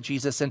bring it to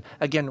Jesus. And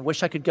again,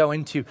 wish I could go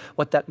into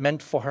what that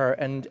meant for her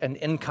and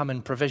income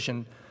and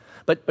provision.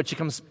 But she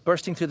comes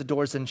bursting through the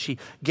doors and she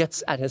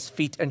gets at his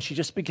feet and she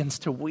just begins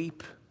to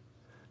weep.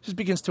 Just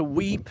begins to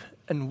weep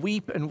and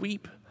weep and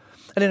weep.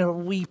 And in her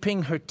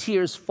weeping, her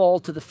tears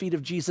fall to the feet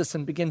of Jesus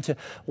and begin to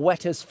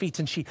wet his feet.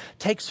 And she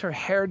takes her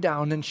hair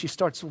down and she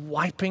starts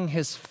wiping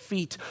his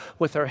feet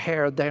with her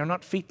hair. They are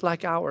not feet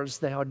like ours.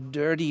 They are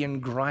dirty and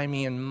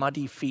grimy and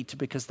muddy feet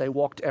because they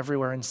walked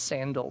everywhere in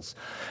sandals.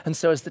 And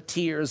so as the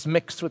tears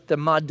mix with the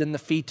mud in the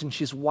feet and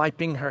she's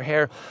wiping her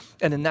hair,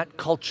 and in that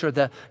culture,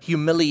 the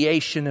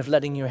humiliation of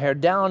letting your hair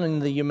down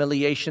and the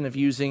humiliation of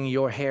using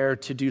your hair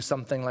to do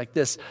something like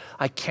this,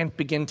 I can't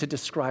begin to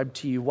describe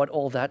to you what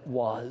all that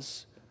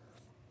was.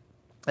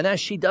 And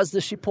as she does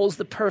this, she pulls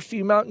the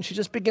perfume out and she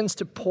just begins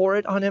to pour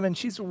it on him and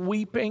she's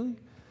weeping.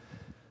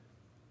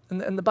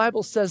 And the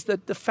Bible says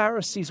that the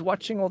Pharisee's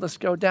watching all this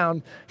go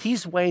down.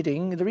 He's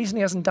waiting. The reason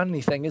he hasn't done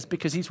anything is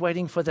because he's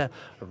waiting for the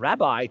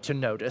rabbi to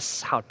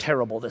notice how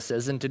terrible this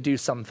is and to do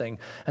something.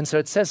 And so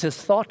it says his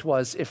thought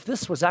was, if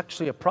this was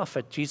actually a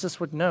prophet, Jesus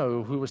would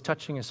know who was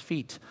touching his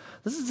feet.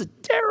 This is a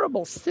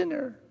terrible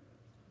sinner.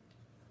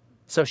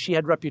 So she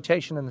had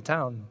reputation in the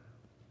town.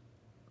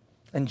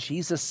 And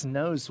Jesus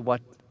knows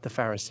what the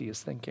Pharisee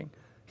is thinking.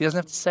 He doesn't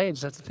have to say it, he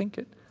just has to think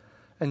it.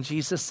 And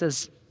Jesus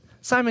says,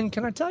 Simon,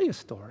 can I tell you a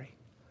story?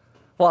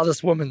 While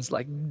this woman's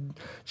like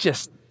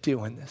just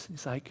doing this.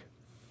 He's like,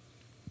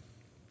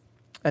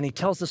 and he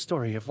tells the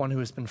story of one who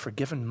has been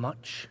forgiven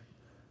much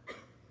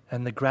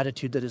and the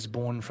gratitude that is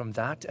born from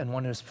that, and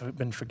one who has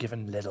been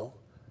forgiven little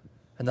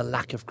and the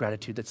lack of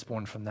gratitude that's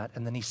born from that.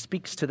 And then he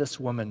speaks to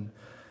this woman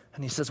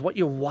and he says, what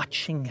you're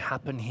watching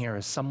happen here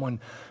is someone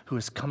who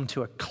has come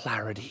to a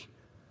clarity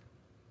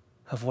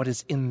of what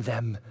is in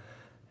them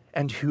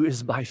and who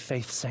is by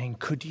faith saying,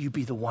 could you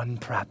be the one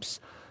perhaps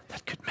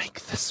that could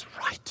make this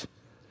right?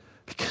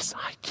 Because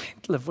I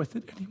can't live with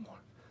it anymore.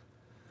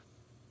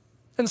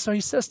 And so he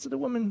says to the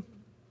woman,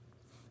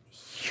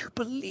 you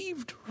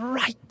believed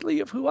rightly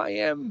of who I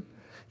am.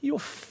 Your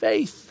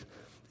faith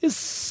is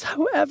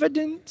so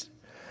evident.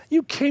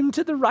 You came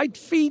to the right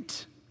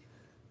feet.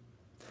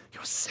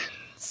 Your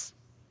sins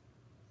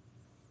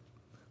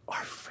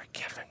are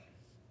forgiven.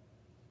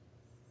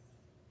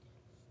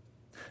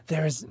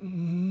 There is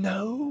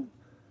no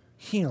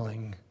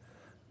healing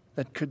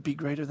that could be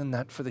greater than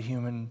that for the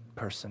human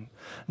person.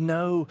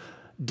 No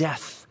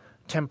death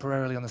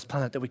temporarily on this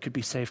planet that we could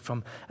be saved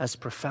from as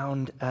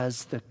profound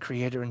as the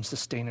creator and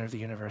sustainer of the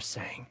universe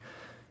saying,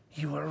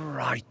 you are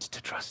right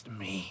to trust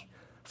me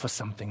for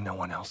something no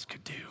one else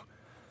could do.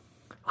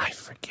 I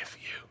forgive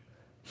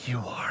you. You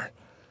are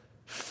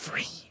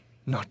free,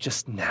 not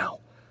just now,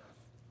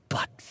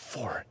 but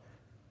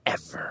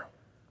forever.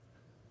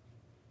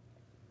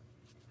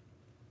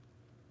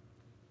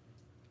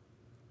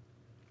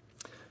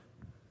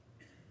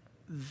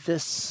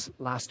 This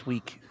last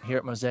week here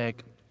at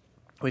Mosaic,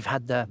 we've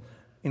had the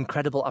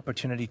incredible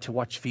opportunity to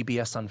watch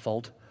VBS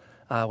unfold,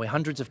 where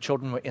hundreds of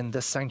children were in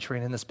this sanctuary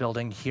and in this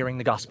building hearing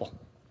the gospel.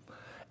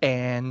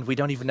 And we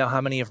don't even know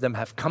how many of them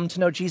have come to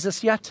know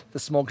Jesus yet. The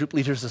small group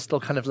leaders are still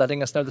kind of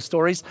letting us know the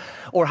stories.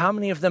 Or how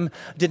many of them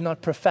did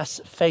not profess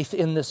faith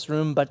in this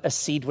room, but a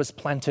seed was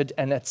planted,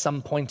 and at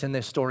some point in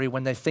their story,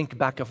 when they think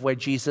back of where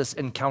Jesus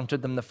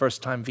encountered them the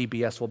first time,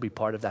 VBS will be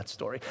part of that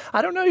story.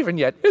 I don't know even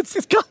yet. It's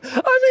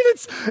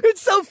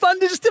so fun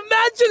to just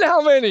imagine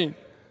how many.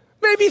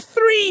 Maybe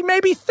 3,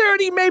 maybe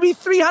 30, maybe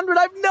 300.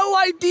 I have no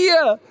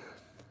idea.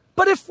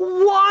 But if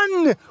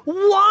one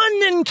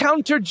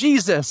encountered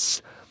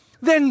Jesus,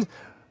 then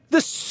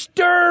the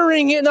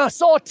stirring in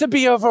us ought to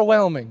be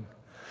overwhelming.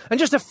 And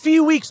just a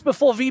few weeks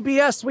before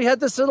VBS, we had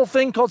this little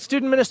thing called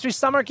Student Ministry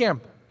Summer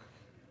Camp.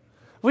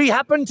 We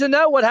happened to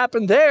know what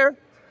happened there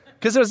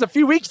because it was a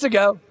few weeks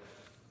ago.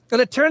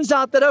 And it turns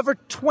out that over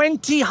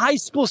 20 high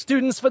school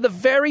students for the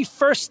very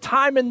first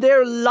time in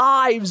their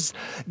lives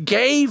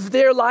gave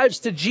their lives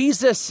to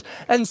Jesus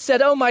and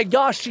said, oh my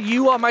gosh,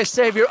 you are my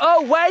Savior.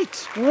 Oh,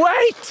 wait.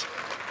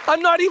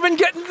 I'm not even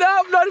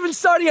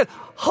starting yet.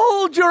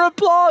 Hold your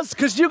applause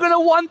because you're going to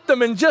want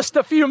them in just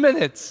a few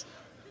minutes.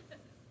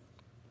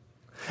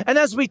 And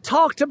as we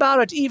talked about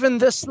it, even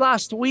this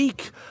last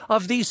week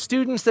of these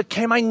students that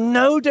came, I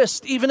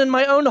noticed even in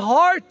my own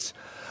heart,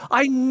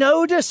 I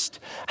noticed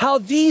how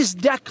these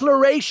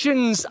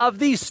declarations of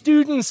these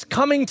students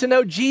coming to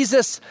know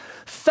Jesus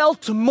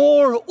felt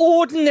more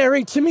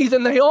ordinary to me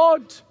than they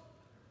ought.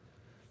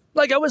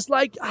 Like I was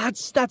like,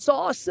 that's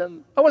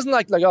awesome. I wasn't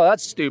like, oh,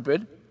 that's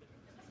stupid.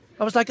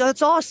 I was like, oh,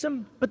 that's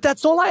awesome. But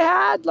that's all I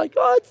had. Like,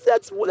 oh,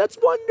 that's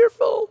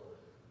wonderful.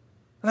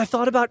 And I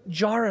thought about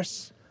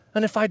Jairus.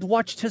 And if I'd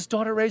watched his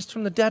daughter raised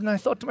from the dead, and I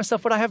thought to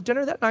myself, would I have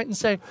dinner that night and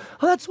say,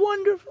 oh, that's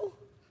wonderful.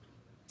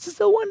 This is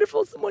so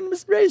wonderful. Someone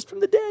was raised from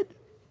the dead.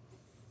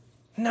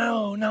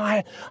 No,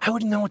 I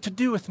wouldn't know what to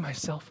do with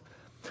myself.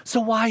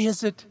 So why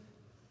is it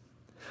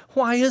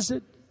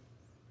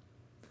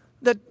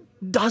that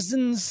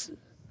dozens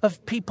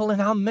of people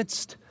in our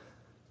midst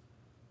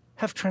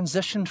have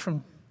transitioned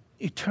from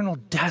eternal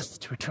death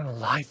to eternal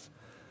life?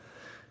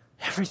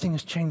 Everything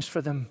has changed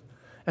for them.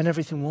 And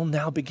everything will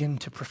now begin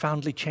to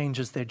profoundly change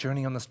as their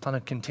journey on this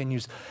planet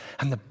continues.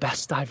 And the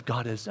best I've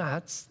got is,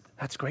 that's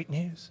great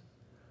news.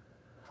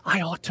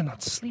 I ought to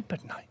not sleep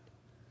at night.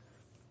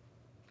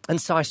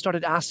 And so I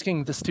started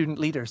asking the student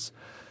leaders,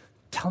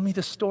 tell me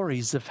the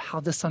stories of how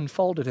this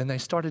unfolded. And they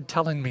started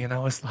telling me, and I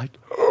was like,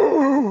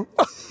 oh,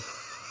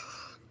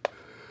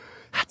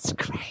 that's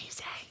crazy.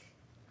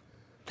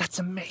 That's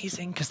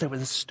amazing, because there were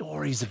the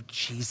stories of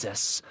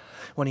Jesus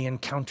when he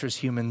encounters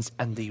humans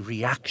and the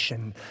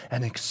reaction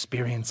and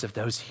experience of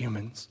those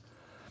humans.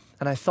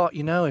 And I thought,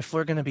 if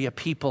we're going to be a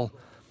people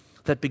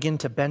that begin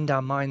to bend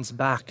our minds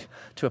back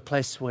to a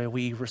place where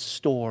we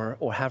restore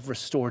or have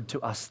restored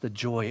to us the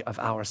joy of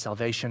our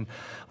salvation,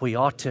 we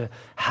ought to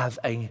have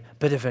a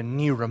bit of a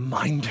new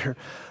reminder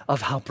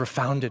of how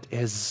profound it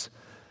is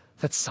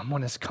that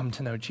someone has come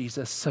to know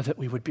Jesus, so that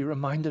we would be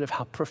reminded of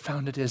how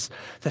profound it is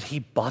that he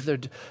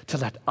bothered to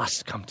let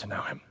us come to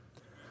know him.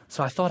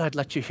 So I thought I'd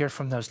let you hear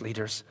from those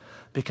leaders,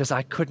 because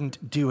I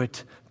couldn't do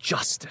it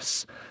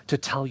justice to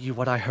tell you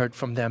what I heard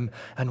from them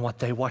and what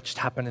they watched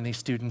happen in these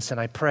students. And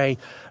I pray,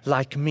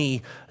 like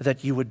me,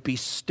 that you would be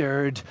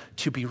stirred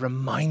to be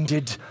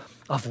reminded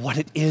of what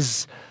it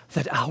is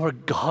that our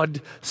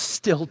God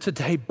still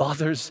today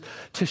bothers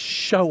to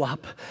show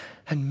up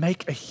and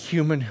make a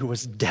human who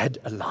was dead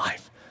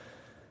alive,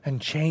 and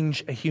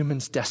change a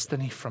human's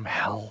destiny from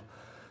hell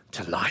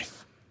to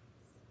life,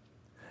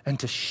 and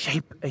to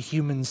shape a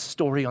human's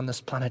story on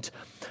this planet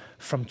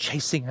from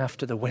chasing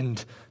after the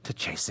wind to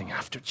chasing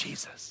after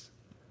Jesus.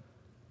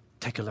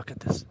 Take a look at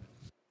this.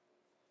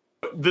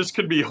 This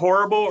could be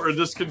horrible, or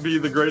this could be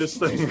the greatest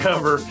thing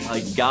ever.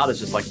 Like, God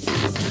is just like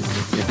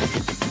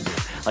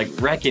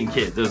wrecking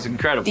kids. It was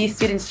incredible. These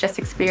students just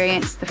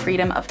experienced the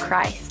freedom of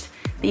Christ.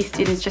 These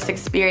students just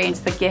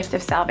experienced the gift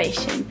of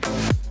salvation.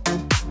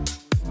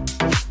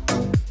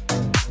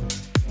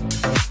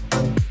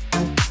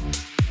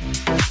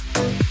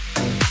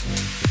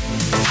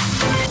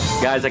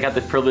 Guys, I got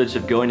the privilege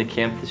of going to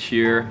camp this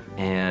year,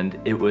 and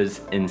it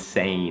was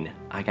insane.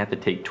 I got to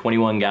take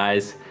 21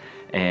 guys,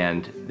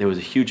 and there was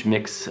a huge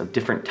mix of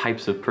different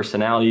types of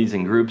personalities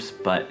and groups,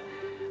 but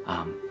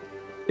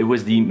it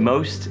was the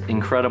most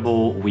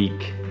incredible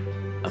week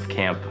of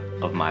camp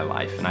of my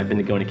life. And I've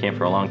been going to camp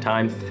for a long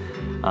time,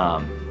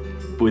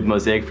 with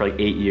Mosaic for like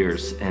 8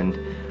 years. And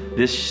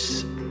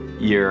this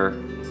year,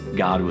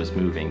 God was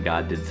moving.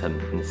 God did some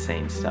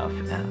insane stuff.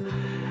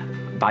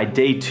 By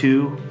day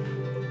 2,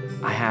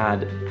 I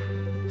had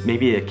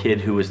maybe a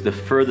kid who was the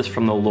furthest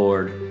from the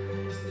Lord.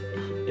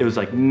 It was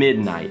like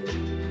midnight,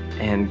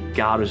 and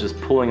God was just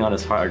pulling on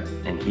his heart,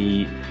 and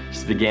he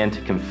just began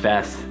to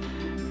confess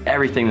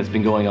everything that's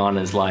been going on in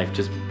his life,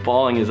 just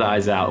bawling his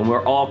eyes out, and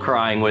we're all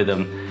crying with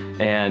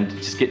him and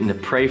just getting to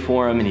pray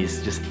for him, and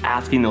he's just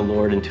asking the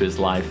Lord into his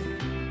life.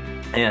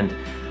 And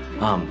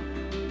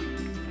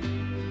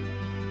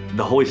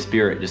the Holy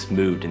Spirit just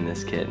moved in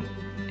this kid.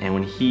 And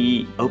when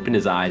he opened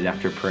his eyes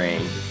after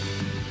praying,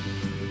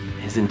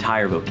 his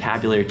entire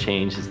vocabulary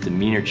changed, his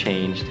demeanor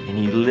changed, and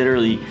he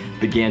literally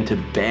began to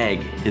beg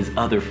his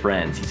other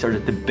friends. He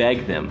started to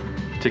beg them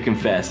to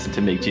confess and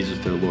to make Jesus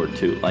their Lord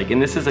too.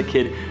 And this is a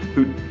kid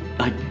who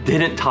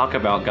didn't talk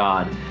about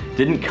God,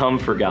 didn't come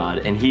for God,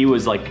 and he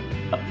was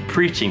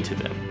preaching to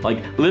them,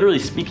 literally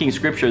speaking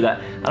scripture that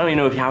I don't even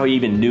know how he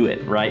even knew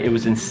it, right? It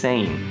was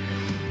insane.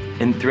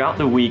 And throughout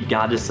the week,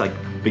 God just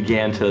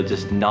began to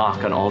just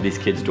knock on all these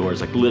kids'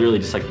 doors, literally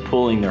just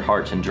pulling their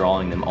hearts and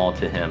drawing them all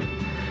to him.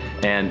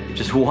 And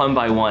just one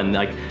by one,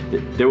 like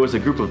there was a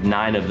group of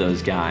 9 of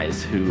those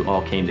guys who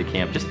all came to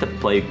camp just to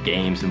play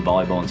games and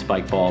volleyball and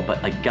spike ball.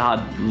 But like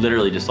God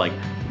literally just like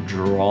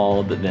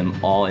drawed them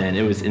all in.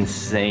 It was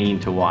insane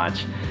to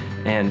watch.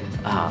 And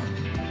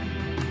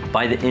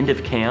by the end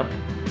of camp,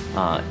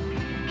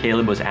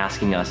 Caleb was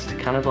asking us to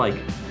kind of like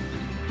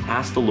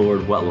ask the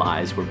Lord what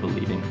lies we're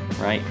believing,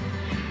 right?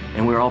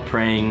 And we were all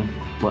praying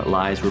what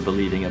lies we're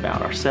believing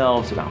about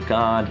ourselves, about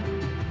God.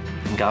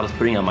 And God was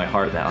putting on my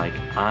heart that like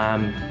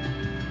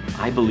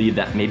I believe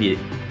that maybe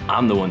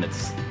I'm the one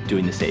that's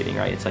doing the saving,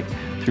 right? It's like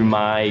through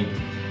my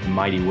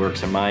mighty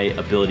works or my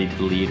ability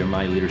to lead or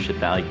my leadership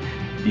that like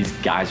these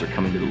guys are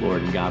coming to the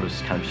Lord. And God was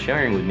just kind of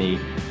sharing with me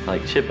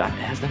like, Chip, it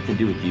has nothing to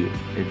do with you.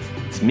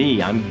 It's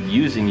me, I'm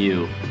using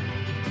you.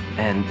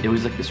 And it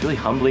was like this really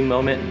humbling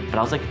moment, but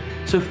I was like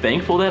so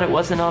thankful that it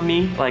wasn't on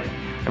me. Like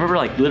I remember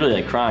like literally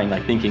like crying,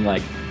 like thinking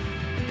like,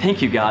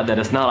 thank you God that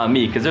it's not on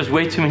me, because there's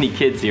way too many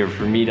kids here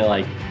for me to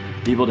like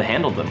be able to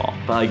handle them all.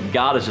 But like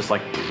God is just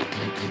like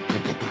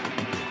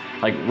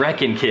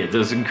wrecking kids. It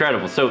was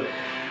incredible. So,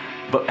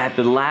 but at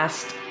the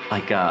last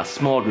like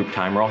small group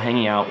time, we're all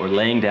hanging out, we're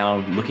laying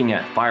down, looking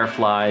at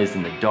fireflies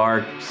and the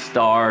dark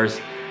stars,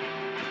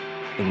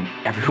 and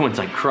everyone's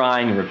like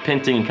crying and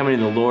repenting and coming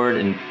to the Lord.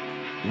 And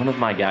one of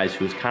my guys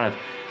who was kind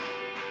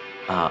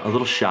of a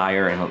little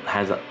shyer and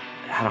had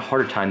a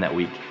harder time that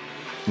week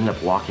ended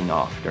up walking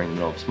off during the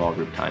middle of small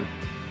group time.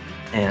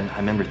 And I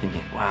remember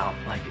thinking, wow,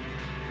 like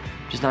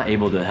I'm just not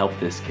able to help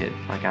this kid.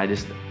 Like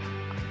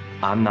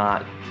I'm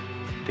not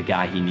the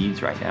guy he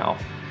needs right now.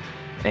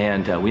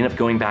 And we end up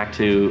going back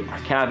to our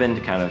cabin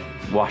to kind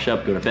of wash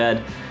up, go to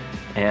bed.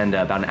 And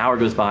about an hour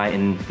goes by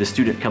and the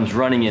student comes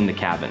running in the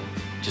cabin,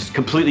 just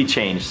completely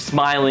changed,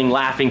 smiling,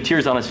 laughing,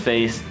 tears on his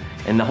face.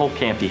 And the whole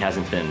camp, he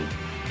hasn't been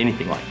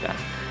anything like that.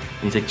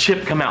 And he's like,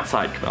 Chip, come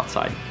outside, come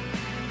outside.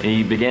 And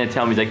he began to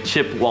tell me, he's like,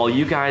 Chip, while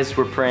you guys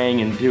were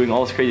praying and doing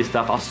all this crazy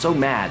stuff, I was so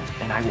mad.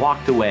 And I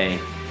walked away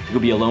to go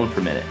be alone for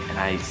a minute. And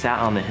I sat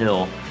on the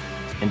hill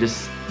and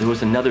there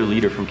was another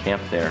leader from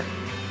camp there.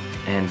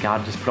 And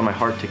God just put on my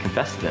heart to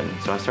confess to them.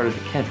 So I started to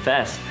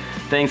confess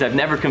things I've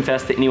never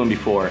confessed to anyone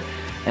before.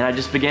 And I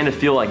just began to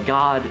feel like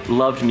God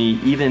loved me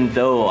even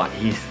though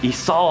he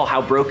saw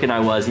how broken I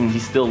was, and he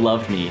still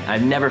loved me.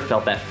 I've never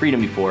felt that freedom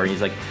before. And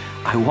he's like,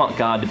 I want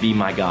God to be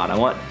my God. I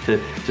want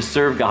to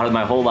serve God with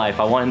my whole life.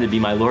 I want him to be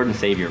my Lord and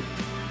Savior.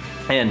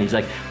 And he's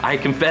like, I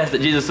confess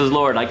that Jesus is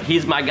Lord. Like,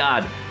 he's my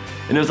God.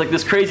 And it was like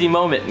this crazy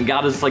moment. And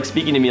God is like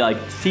speaking to me like,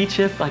 see,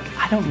 Chip, like,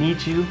 I don't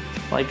need you.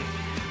 Like,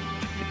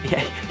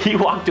 he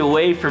walked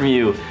away from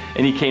you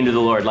and he came to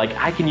the Lord. Like,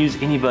 I can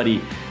use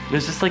anybody. It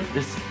was just like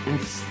this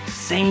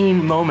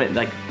insane moment,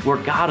 like where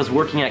God is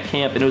working at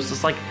camp. And it was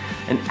just like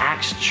an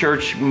Acts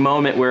church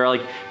moment where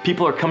like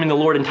people are coming to the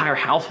Lord, entire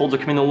households are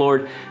coming to the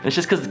Lord. And it's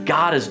just because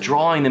God is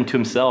drawing them to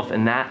himself.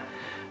 And that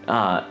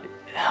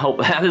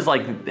that is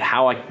like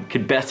how I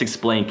could best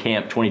explain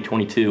Camp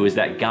 2022, is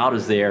that God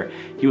was there.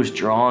 He was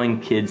drawing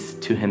kids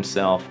to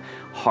himself.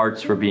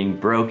 Hearts were being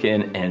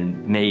broken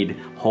and made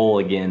whole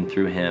again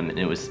through him. And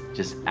it was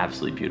just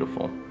absolutely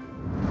beautiful.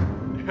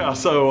 Yeah,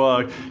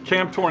 so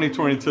Camp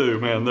 2022,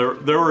 man,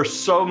 there were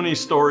so many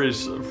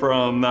stories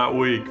from that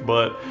week,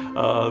 but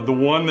the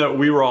one that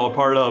we were all a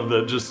part of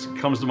that just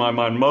comes to my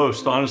mind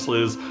most,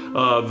 honestly, is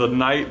the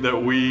night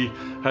that we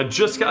had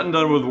just gotten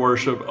done with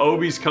worship.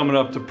 Obi's coming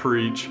up to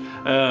preach,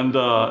 and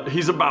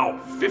he's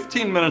about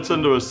 15 minutes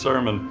into his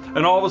sermon,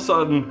 and all of a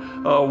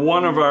sudden,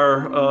 one of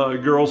our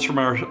girls from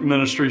our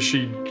ministry,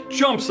 she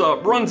jumps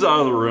up, runs out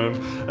of the room,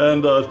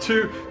 and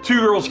two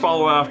girls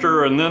follow after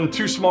her, and then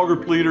 2 small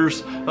group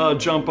leaders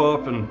jump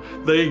up, and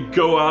they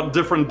go out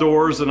different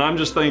doors. And I'm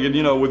just thinking,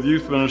 you know, with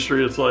youth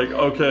ministry, it's like,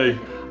 okay,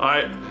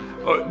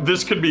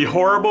 this could be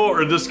horrible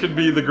or this could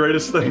be the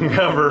greatest thing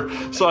ever.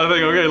 So I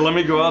think, okay, let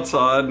me go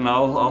outside and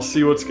I'll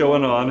see what's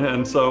going on.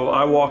 And so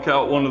I walk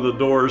out one of the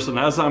doors, and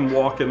as I'm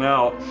walking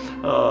out,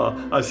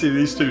 I see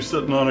these 2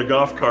 sitting on a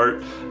golf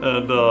cart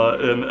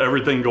and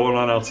everything going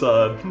on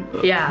outside.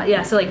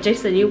 Yeah. So like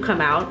Jason, you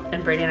come out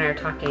and Brady and I are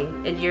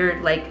talking, and you're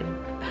like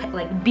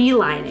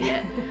beelining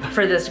it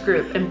for this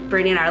group, and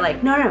Brady and I are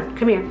like, no,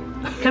 come here,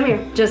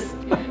 just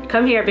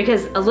come here,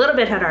 because a little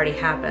bit had already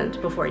happened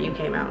before you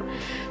came out.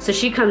 So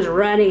she comes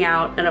running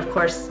out, and of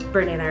course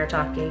Brady and I are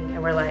talking,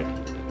 and we're like,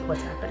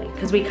 what's happening?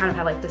 Because we kind of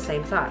have like the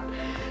same thought.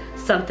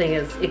 Something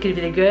is, it could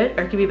be the good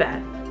or it could be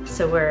bad.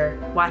 So we're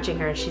watching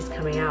her, and she's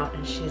coming out,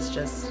 and she's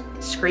just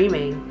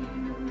screaming,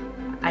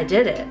 I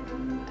did it.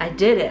 And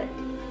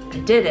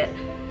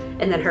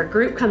then her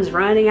group comes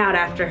running out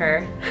after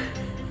her.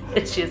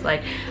 And she's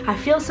like, I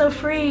feel so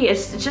free.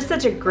 It's just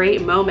such a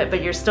great moment,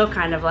 but you're still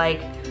kind of like,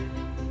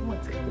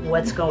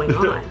 what's going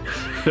on?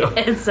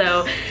 And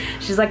so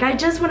she's like, I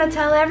just want to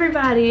tell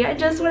everybody. And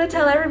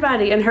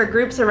her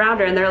group's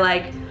around her, and they're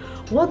like,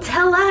 well,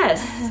 tell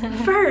us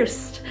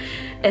first.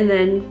 And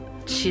then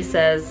she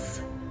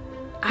says,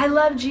 I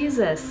love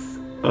Jesus.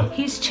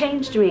 He's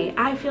changed me.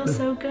 I feel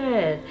so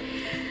good.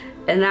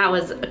 And that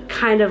was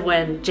kind of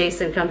when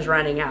Jason comes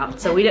running out.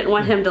 So we didn't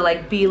want him to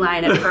like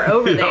beeline it for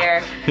over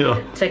there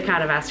to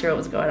kind of ask her what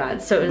was going on.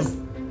 So it was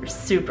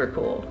super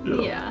cool.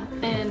 Yeah.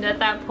 And at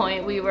that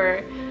point we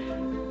were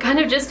kind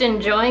of just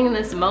enjoying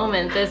this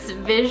moment, this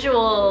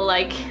visual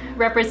like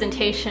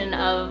representation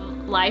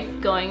of life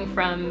going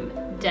from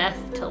death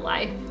to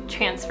life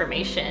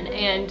transformation,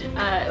 and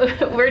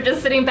we're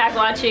just sitting back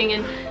watching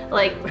and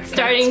like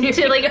starting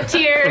to like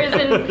tears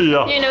and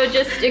you know,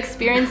 just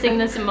experiencing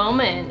this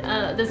moment,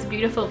 this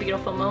beautiful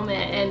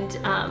moment.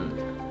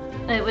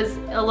 And it was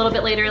a little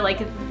bit later, like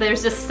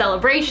there's this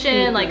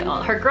celebration, like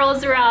all her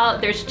girls are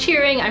out, there's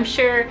cheering. I'm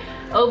sure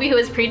Obi, who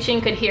was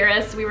preaching, could hear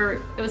us.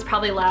 It was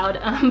probably loud,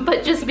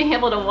 but just being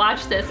able to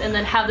watch this and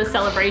then have the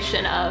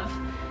celebration of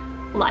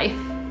life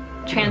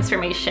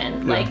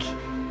transformation, like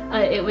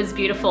it was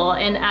beautiful.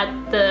 And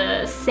at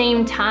the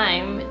same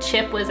time,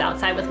 Chip was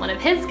outside with one of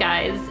his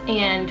guys,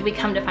 and we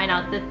come to find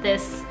out that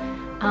this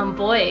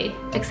boy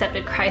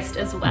accepted Christ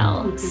as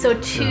well. So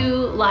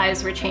two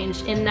lives were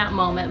changed in that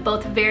moment,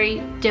 both very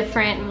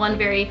different, one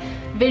very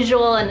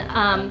visual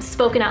and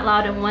spoken out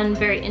loud, and one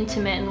very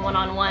intimate and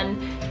one-on-one.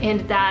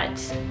 And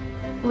that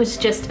was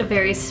just a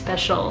very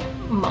special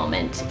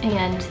moment,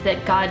 and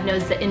that God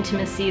knows the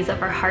intimacies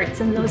of our hearts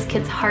and those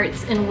kids'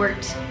 hearts, and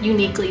worked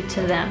uniquely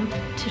to them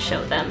to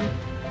show them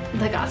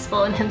the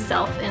gospel and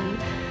himself and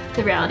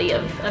the reality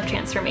of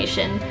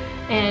transformation.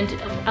 And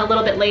a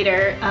little bit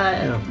later,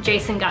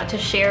 Jason got to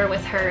share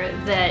with her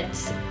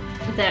that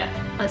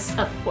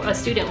a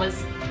student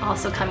was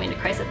also coming to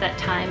Christ at that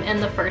time,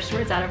 and the first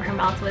words out of her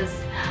mouth was,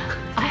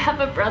 "I have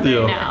a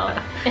brother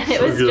now," and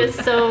it was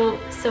just so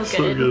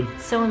good,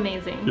 so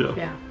amazing.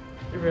 Yeah,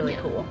 a really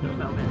cool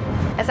moment.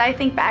 As I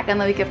think back on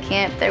the week of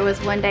camp, there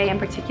was one day in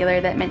particular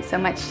that meant so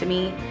much to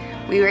me.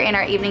 We were in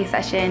our evening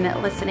session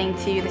listening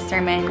to the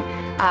sermon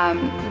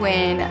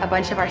when a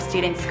bunch of our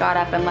students got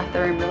up and left the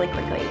room really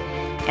quickly.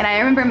 And I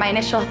remember my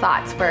initial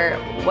thoughts were,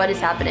 what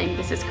is happening?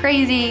 This is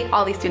crazy.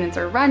 All these students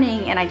are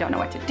running and I don't know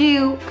what to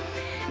do.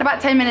 And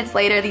about 10 minutes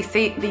later,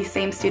 these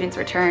same students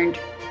returned.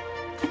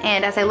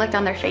 And as I looked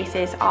on their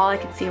faces, all I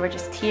could see were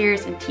just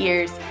tears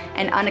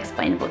and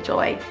unexplainable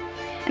joy.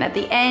 And at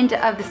the end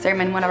of the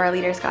sermon, one of our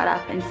leaders got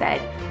up and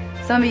said,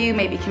 "Some of you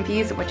may be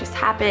confused at what just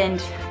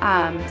happened.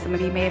 Some of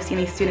you may have seen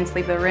these students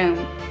leave the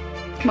room.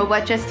 But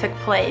what just took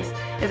place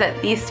is that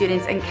these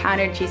students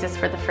encountered Jesus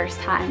for the first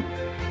time.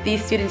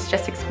 These students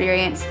just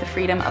experienced the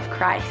freedom of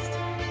Christ.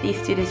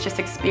 These students just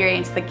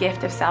experienced the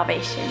gift of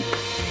salvation."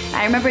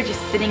 I remember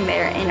just sitting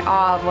there in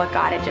awe of what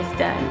God had just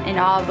done, in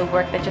awe of the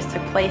work that just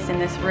took place in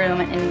this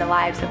room and in the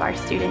lives of our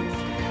students.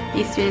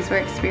 These students were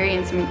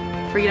experiencing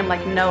freedom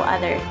like no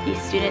other.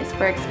 These students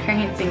were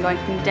experiencing going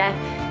from death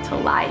to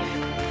life.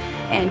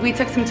 And we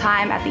took some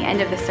time at the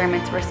end of the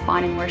sermon to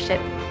respond in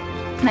worship.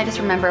 And I just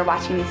remember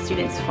watching these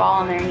students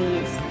fall on their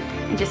knees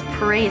and just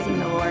praising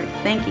the Lord,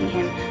 thanking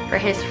him for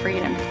his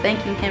freedom,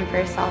 thanking him for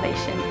his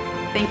salvation,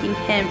 thanking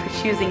him for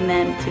choosing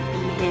them to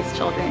be his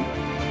children.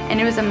 And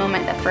it was a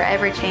moment that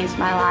forever changed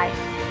my life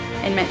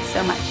and meant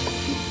so much to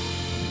me.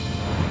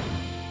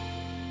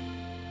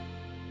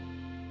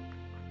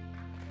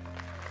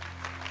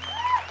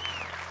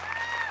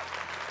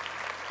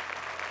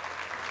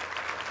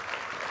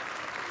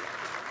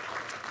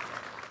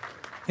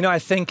 You know, I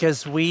think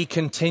as we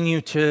continue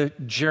to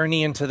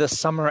journey into this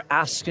summer,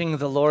 asking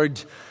the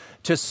Lord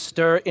to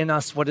stir in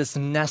us what is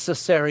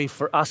necessary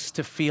for us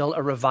to feel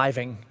a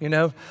reviving, you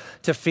know,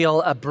 to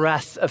feel a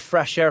breath of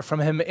fresh air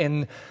from him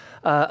in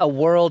a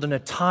world and a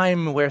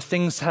time where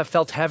things have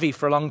felt heavy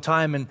for a long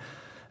time. And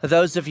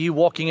those of you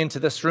walking into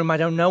this room, I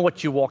don't know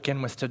what you walk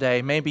in with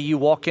today. Maybe you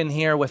walk in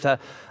here with a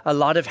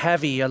lot of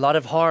heavy, a lot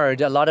of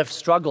hard, a lot of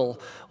struggle.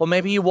 Or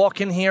maybe you walk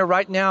in here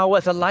right now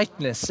with a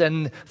lightness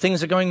and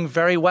things are going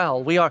very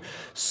well. We are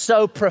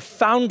so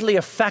profoundly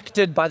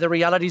affected by the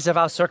realities of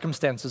our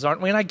circumstances,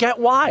 aren't we? And I get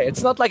why.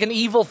 It's not like an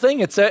evil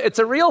thing. It's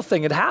a real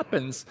thing. It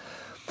happens.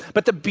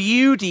 But the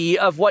beauty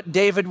of what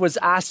David was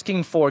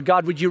asking for,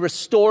 God, would you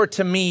restore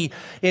to me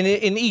in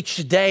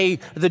each day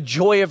the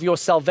joy of your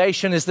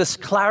salvation, is this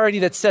clarity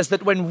that says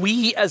that when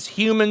we as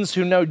humans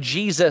who know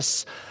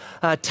Jesus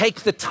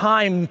take the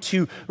time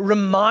to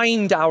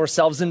remind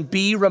ourselves and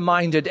be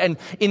reminded and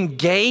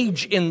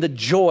engage in the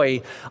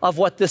joy of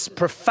what this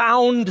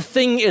profound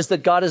thing is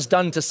that God has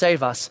done to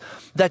save us,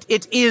 that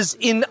it is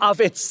in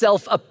of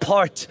itself a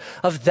part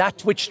of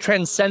that which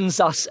transcends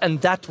us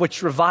and that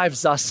which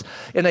revives us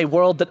in a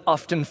world that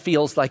often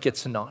feels like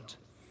it's not.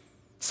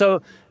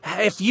 So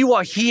if you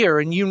are here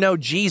and you know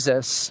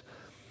Jesus,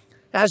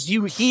 as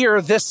you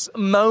hear this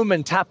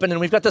moment happen,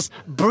 and we've got this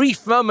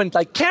brief moment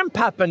like camp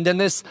happened, and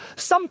there's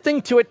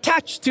something to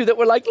attach to that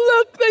we're like,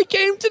 look, they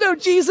came to know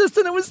Jesus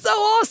and it was so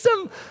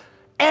awesome.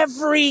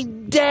 Every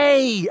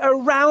day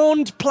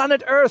around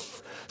planet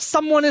Earth,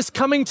 someone is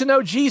coming to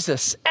know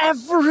Jesus.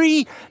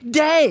 Every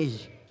day.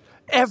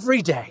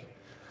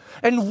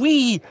 And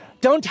we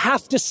don't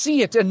have to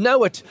see it and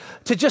know it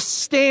to just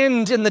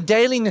stand in the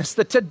dailiness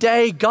that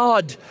today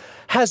God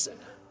has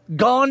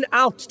gone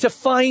out to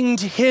find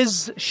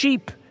his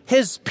sheep,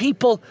 his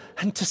people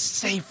and to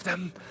save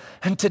them.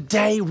 And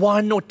today,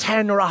 1 or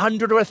 10 or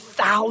 100 or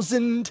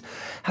 1,000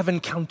 have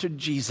encountered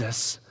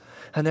Jesus.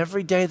 And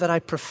every day that I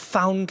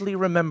profoundly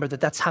remember that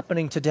that's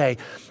happening today,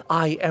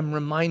 I am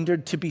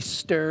reminded to be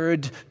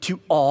stirred to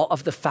awe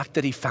of the fact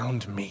that he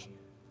found me,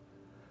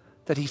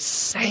 that he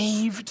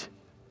saved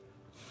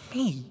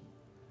me,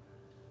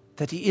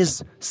 that he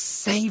is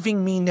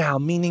saving me now,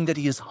 meaning that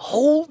he is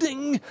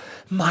holding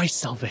my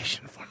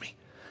salvation for me,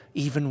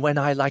 even when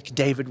I, like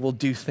David, will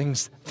do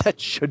things that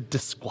should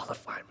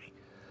disqualify me,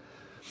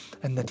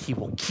 and that he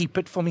will keep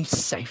it for me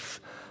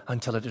safe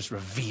until it is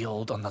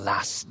revealed on the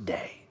last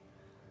day.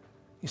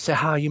 You say,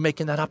 how are you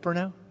making that up or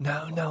no?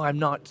 No, I'm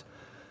not.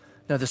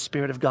 No, the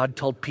Spirit of God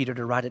told Peter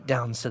to write it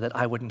down so that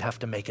I wouldn't have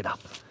to make it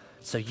up,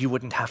 so you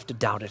wouldn't have to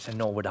doubt it, and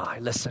nor would I.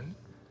 Listen.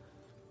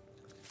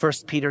 1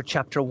 Peter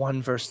chapter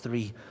 1, verse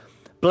 3.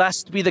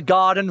 Blessed be the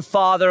God and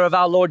Father of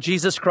our Lord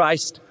Jesus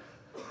Christ.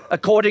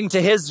 According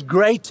to his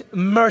great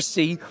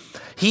mercy,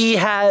 he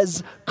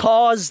has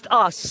caused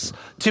us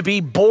to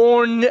be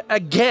born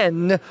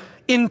again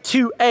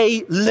into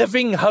a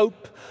living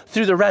hope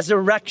through the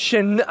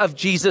resurrection of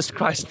Jesus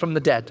Christ from the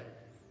dead,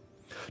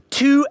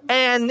 to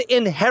an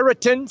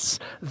inheritance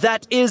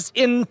that is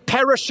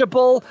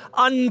imperishable,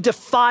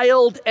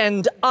 undefiled,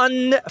 and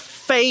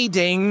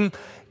unfading,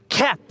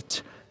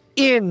 kept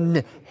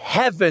in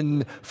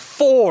heaven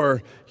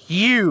for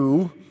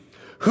you,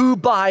 who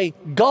by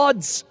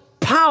God's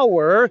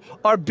power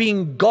are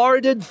being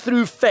guarded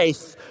through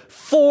faith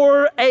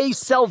for a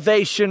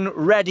salvation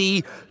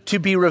ready to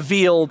be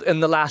revealed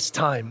in the last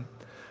time.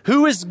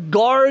 Who is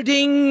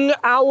guarding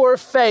our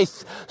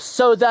faith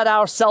so that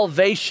our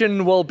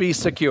salvation will be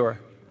secure?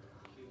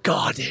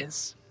 God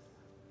is.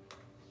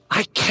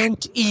 I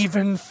can't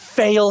even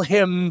fail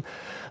him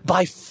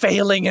by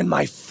failing in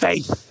my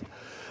faith,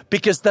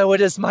 because though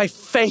it is my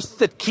faith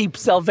that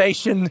keeps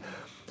salvation,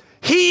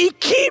 he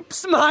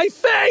keeps my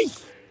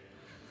faith.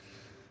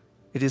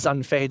 It is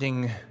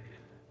unfading,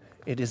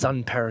 it is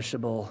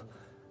unperishable,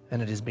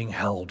 and it is being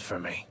held for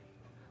me.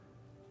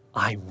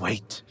 I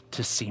wait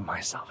to see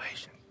my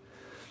salvation.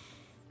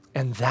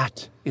 And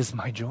that is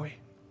my joy.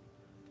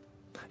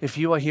 If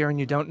you are here and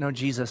you don't know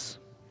Jesus,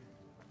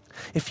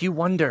 if you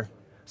wonder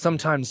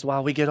sometimes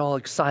while we get all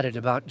excited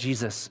about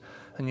Jesus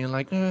and you're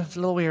like, it's a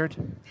little weird.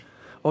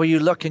 Or you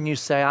look and you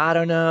say, I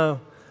don't know,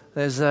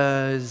 there's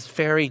a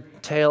fairy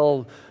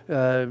tale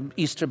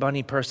Easter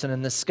bunny person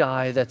in the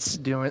sky that's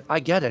doing, I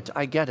get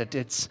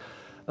it.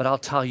 But I'll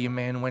tell you,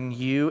 man, when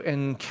you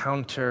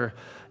encounter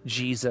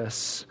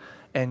Jesus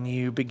and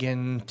you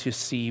begin to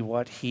see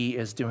what he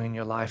is doing in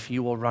your life,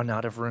 you will run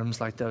out of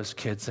rooms like those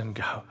kids and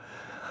go,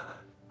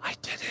 I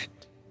did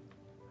it.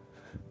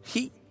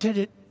 He did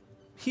it.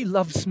 He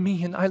loves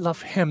me and I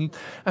love him,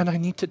 and I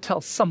need to tell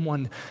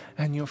someone.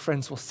 And your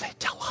friends will say,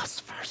 tell us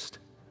first.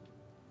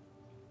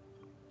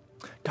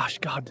 Gosh,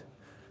 God,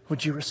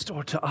 would you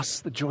restore to us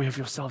the joy of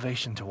your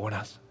salvation toward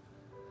us,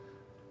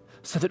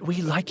 so that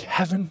we, like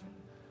heaven,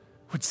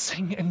 would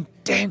sing and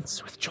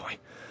dance with joy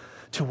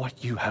to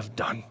what you have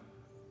done.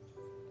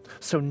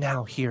 So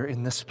now here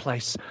in this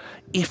place,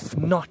 if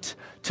not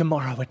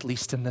tomorrow, at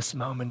least in this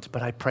moment,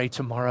 but I pray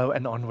tomorrow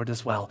and onward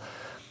as well,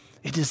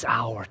 it is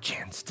our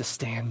chance to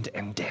stand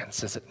and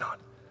dance, is it not?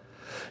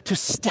 To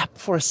step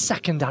for a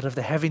second out of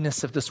the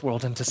heaviness of this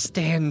world and to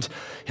stand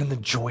in the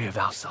joy of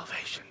our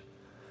salvation.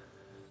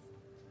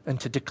 And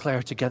to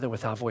declare together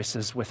with our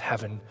voices with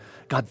heaven,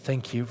 God,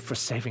 thank you for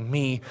saving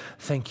me.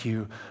 Thank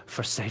you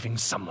for saving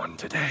someone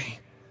today.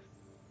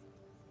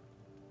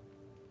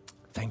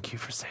 Thank you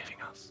for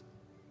saving us.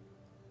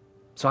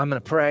 So I'm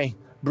going to pray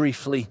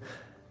briefly.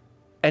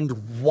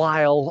 And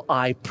while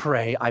I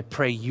pray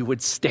you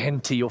would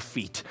stand to your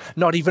feet,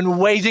 not even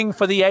waiting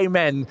for the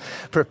amen,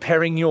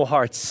 preparing your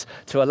hearts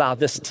to allow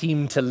this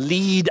team to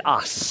lead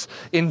us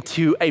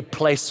into a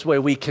place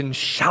where we can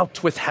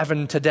shout with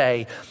heaven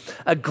today.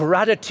 A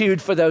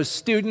gratitude for those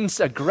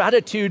students, a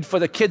gratitude for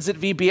the kids at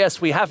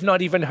VBS we have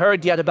not even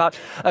heard yet about,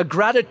 a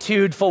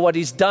gratitude for what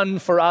he's done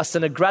for us,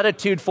 and a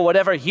gratitude for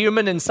whatever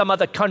human in some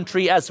other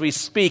country as we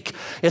speak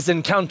is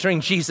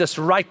encountering Jesus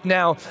right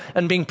now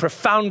and being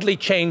profoundly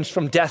changed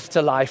from death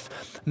to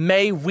life.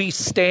 May we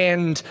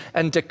stand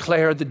and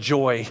declare the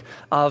joy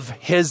of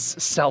his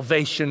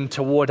salvation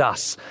toward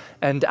us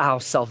and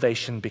our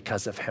salvation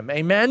because of him.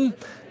 Amen.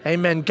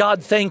 Amen.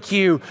 God, thank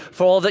you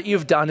for all that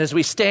you've done. As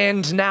we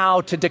stand now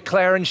to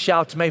declare and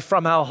shout, may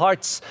from our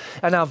hearts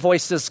and our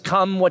voices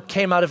come what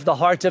came out of the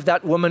heart of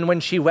that woman when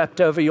she wept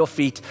over your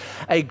feet.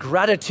 A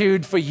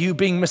gratitude for you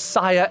being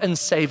Messiah and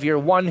Savior,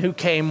 one who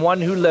came,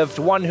 one who lived,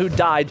 one who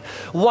died,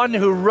 one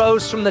who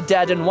rose from the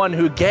dead, and one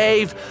who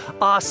gave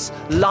us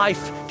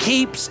life,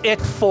 keeps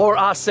it for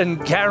us,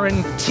 and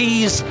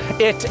guarantees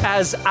it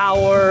as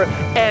our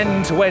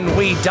end when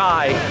we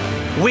die.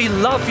 We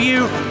love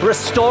you.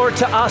 Restore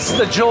to us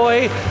the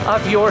joy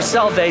of your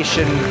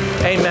salvation.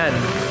 Amen.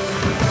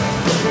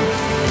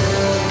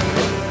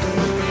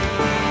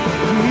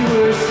 We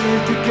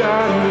worship the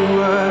God who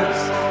was.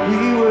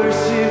 We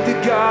worship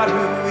the God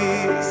who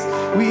is.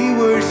 We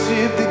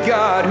worship the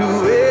God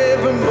who is.